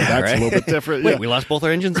ocean. All right, that's a little bit different. Wait, we lost both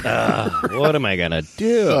our engines. What am I gonna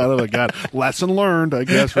do? Oh my god, lesson learned, I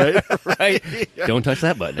guess. Right, right. Don't touch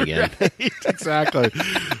that button again. Right, exactly.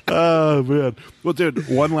 Oh man. Well, dude,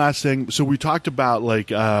 one last thing. So we talked about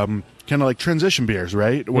kind of like transition beers,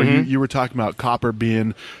 right? Where you were talking about copper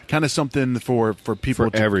being kind of something for people,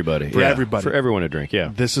 everybody, for everybody, for everyone to drink.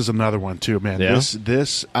 Yeah, this is another one too, man. Yeah.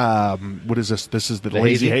 This what is this? This is the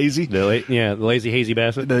Lazy Hazy. The Lazy Hazy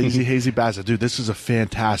Bassett. The Lazy Hazy Bassett, dude. This is a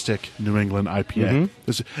fantastic New England IPA.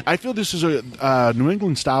 I feel this is a New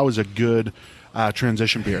England style is a good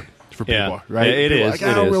transition beer. For people, right? It is. Like,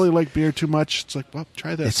 I don't really like beer too much. It's like, well,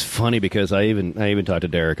 try this. It's funny because I even talked to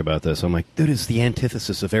Derek about this. I'm like, dude, it's the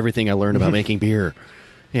antithesis of everything I learned about making beer.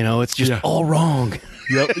 It's just all wrong.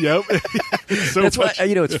 Yep. So that's why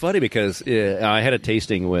it's funny because I had a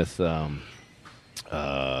tasting with who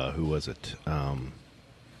was it?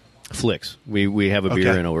 Flicks. We have a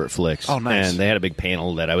beer in over at Flicks. Oh, nice. And they had a big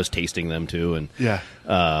panel that I was tasting them to, and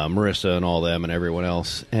Marissa and all them and everyone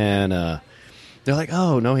else, and. They're like,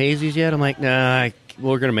 oh, no hazies yet? I'm like, nah,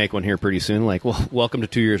 we're going to make one here pretty soon. Like, well, welcome to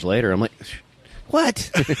 2 years later. I'm like, what?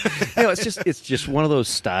 It's just one of those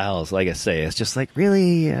styles, like I say. It's just like,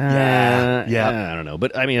 really? I don't know.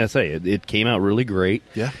 But, I mean, I say, it came out really great.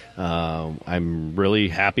 Yeah. I'm really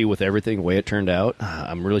happy with everything, the way it turned out.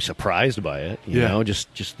 I'm really surprised by it, you know,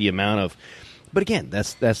 just the amount of... But again,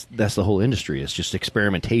 that's the whole industry. It's just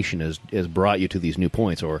experimentation has brought you to these new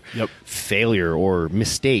points, or failure or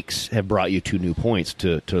mistakes have brought you to new points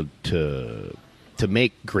to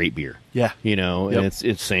make great beer. Yeah, and it's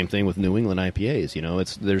the same thing with New England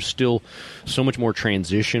IPAs. There's still so much more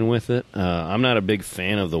transition with it. I'm not a big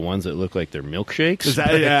fan of the ones that look like they're milkshakes. Is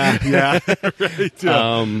that,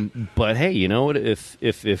 right, but hey, you know what? If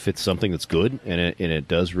it's something that's good and it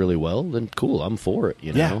does really well, then cool, I'm for it.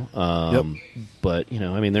 But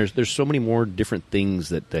I mean, there's so many more different things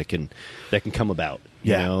that can come about.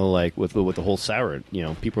 Like with the whole sour.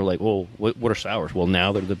 People are like, well, what are sours? Well,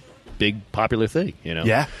 now they're the big popular thing.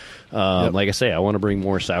 Like I say, I want to bring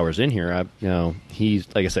more sours in here. He's,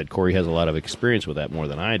 like I said, Corey has a lot of experience with that more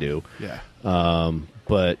than I do.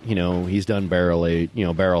 But he's done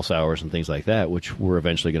barrel sours and things like that, which we're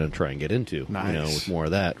eventually going to try and get into. Nice. With more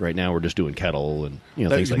of that. Right now, we're just doing kettle and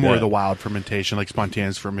things like that. More of the wild fermentation, like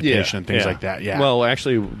spontaneous fermentation, and things like that. Yeah. Well,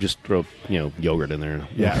 actually, just throw yogurt in there.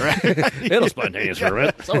 Yeah, right. It'll spontaneous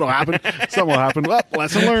ferment. Something will happen. Well,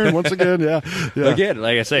 lesson learned once again. Yeah. Again,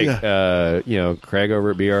 like I say, Craig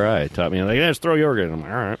over at BRI taught me, like, just throw yogurt in. I'm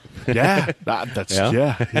like, all right. That's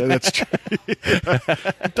that's true.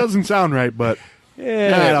 It doesn't sound right, but.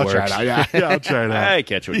 I'll try it out. Yeah, I'll try it out. I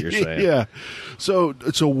catch what you're saying. Yeah. So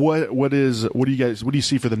what do you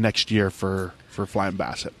see for the next year for Flying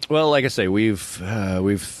Bassett? Well, like I say,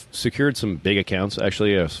 we've secured some big accounts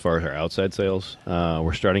actually as far as our outside sales.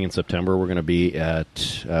 We're starting in September. We're going to be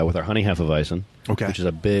at with our Honey Hefeweizen, which is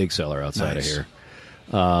a big seller outside of here.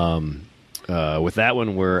 With that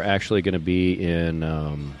one, we're actually going to be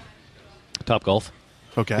in Top Golf,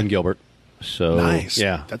 in Gilbert. So nice.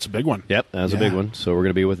 Yeah, that's a big one. Yep, that's a big one. So we're going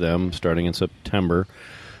to be with them starting in September.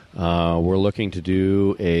 We're looking to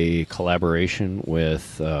do a collaboration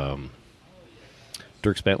with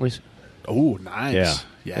Dierks Bentley's. Oh, nice.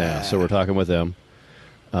 Yeah. So we're talking with them,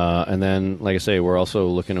 and then, like I say, we're also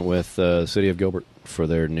looking at with City of Gilbert for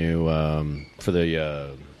their new for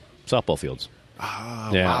the softball fields.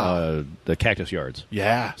 The Cactus Yards.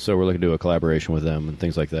 Yeah. So we're looking to do a collaboration with them and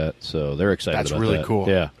things like that. So they're excited about that. That's really cool.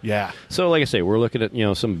 Yeah. Yeah. So like I say, we're looking at,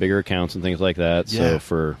 some bigger accounts and things like that. Yeah. So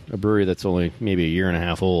for a brewery that's only maybe a year and a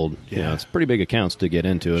half old, it's pretty big accounts to get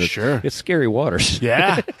into. Sure. It's scary waters.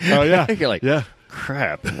 Yeah. Oh, yeah. You're like,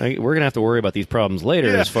 crap. We're going to have to worry about these problems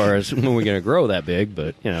later as far as when we're going to grow that big.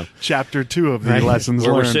 But, Chapter 2 of the lessons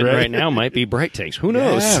where learned, we're sitting right now might be bright tanks. Who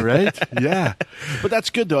knows? Yeah, right? Yeah. But that's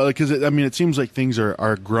good, though, because, it seems like things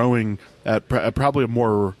are growing at probably a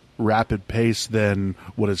more rapid pace than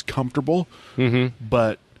what is comfortable,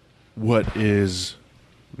 but what is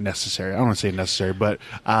necessary. I don't want to say necessary, but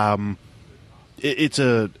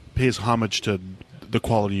it pays homage to the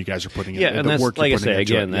quality you guys are putting in. Yeah, and that's, work like I say,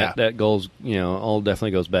 again, that goes, all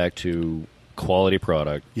definitely goes back to quality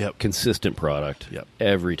product, consistent product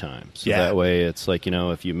every time. So that way it's like,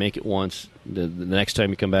 if you make it once, the next time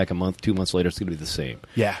you come back a month, 2 months later, it's going to be the same.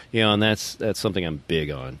 Yeah. And that's something I'm big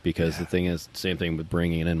on, because the thing is, same thing with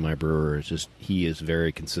bringing in my brewer, is just he is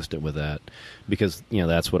very consistent with that, because,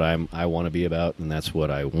 that's what I want to be about, and that's what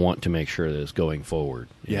I want to make sure that is going forward.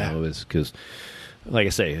 You know, is because, like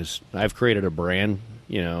I say, I've created a brand,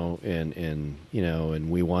 and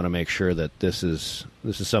we want to make sure that this is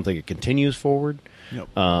something that continues forward. Yep.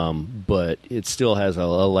 But it still has a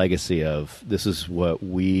legacy of, this is what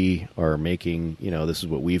we are making, this is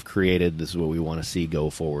what we've created, this is what we want to see go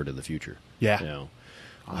forward in the future. Yeah.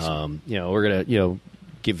 Awesome. We're going to,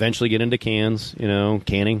 eventually get into cans,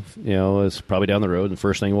 canning, is probably down the road. And the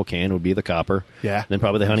first thing we'll can would be the copper. Yeah. Then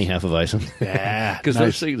probably the honey Hefeweizen. Yeah. Because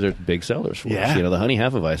those things are big sellers for us. The honey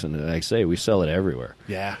Hefeweizen, like I say, we sell it everywhere.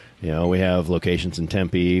 Yeah. We have locations in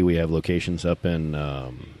Tempe. We have locations up in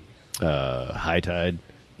High Tide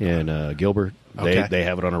in Gilbert. They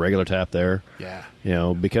have it on a regular tap there. Yeah.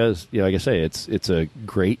 Because, like I say, it's a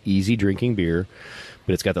great, easy drinking beer.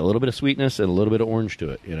 But it's got that little bit of sweetness and a little bit of orange to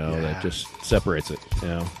it, that just separates it,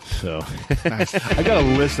 so. Nice. I got a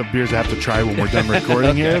list of beers I have to try when we're done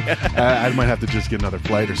recording here. I might have to just get another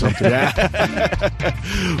flight or something.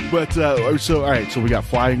 But, all right, so we got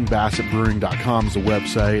FlyingBassetBrewing.com is the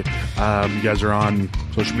website. You guys are on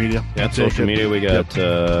social media? Yeah, social media. We got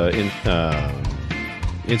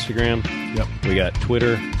Instagram. Yep. We got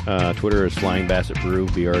Twitter. Twitter is Flying Basset Brew,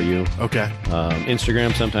 BRU. Okay.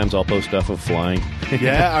 Instagram, sometimes I'll post stuff of flying.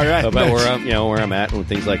 Yeah, all right. About where I'm at and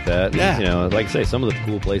things like that. Yeah. And, like I say, some of the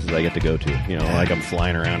cool places I get to go to. Like I'm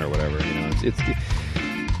flying around or whatever.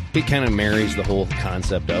 It kind of marries the whole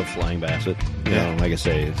concept of Flying Basset. Like I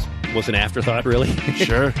say, was an afterthought, really.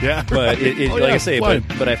 Sure, yeah. But like I say,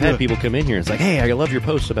 but I've had people come in here and it's like, hey, I love your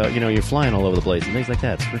posts about, you're flying all over the place and things like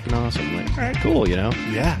that. It's freaking awesome. I'm like, all right, cool,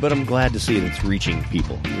 Yeah. But I'm glad to see that it's reaching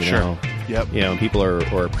people, Sure. Yep. And people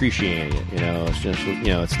are appreciating it, It's just,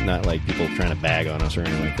 it's not like people trying to bag on us or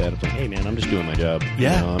anything like that. It's like, hey, man, I'm just doing my job.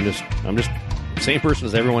 Yeah. I'm just same person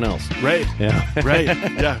as everyone else. Right. Yeah. Right.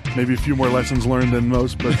 Yeah. Maybe a few more lessons learned than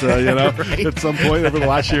most, but, right. At some point over the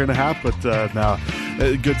last year and a half. But no,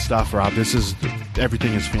 good stuff, Rob.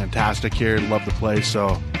 Everything is fantastic here. Love the place.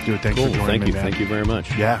 So, dude, thanks for joining me, man. Thank you very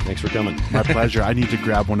much. Yeah. Thanks for coming. My pleasure. I need to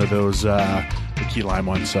grab one of those the key lime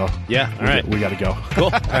ones. So, yeah. All right. We got to go. Cool.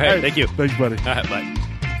 All right. Thank you. Thanks, buddy. All right. Bye.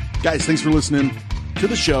 Guys, thanks for listening to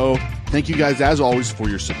the show. Thank you guys, as always, for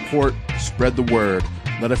your support. Spread the word.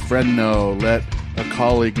 Let a friend know. Let a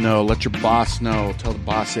colleague know. Let your boss know. Tell the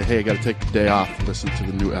boss, say, hey, I got to take the day off to listen to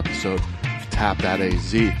the new episode of Tap That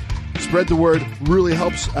AZ. Spread the word. Really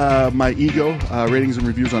helps my ego. Ratings and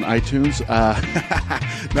reviews on iTunes.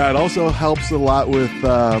 Now, it also helps a lot with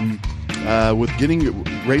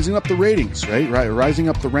raising up the ratings, right? Rising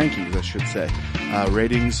up the rankings, I should say.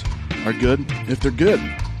 Ratings are good if they're good.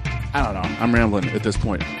 I don't know. I'm rambling at this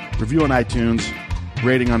point. Review on iTunes.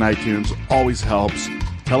 Rating on iTunes always helps.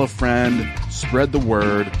 Tell a friend. Spread the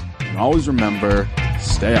word. And always remember,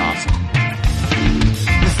 stay awesome.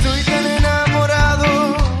 Estoy tan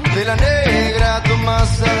enamorado de la negra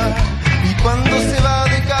Tomasa y cuando se va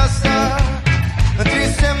de casa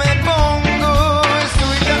triste me pongo.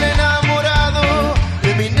 Estoy tan enamorado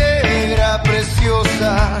de mi negra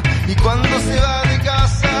preciosa y cuando se va de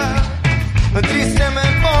casa triste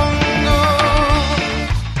me pongo.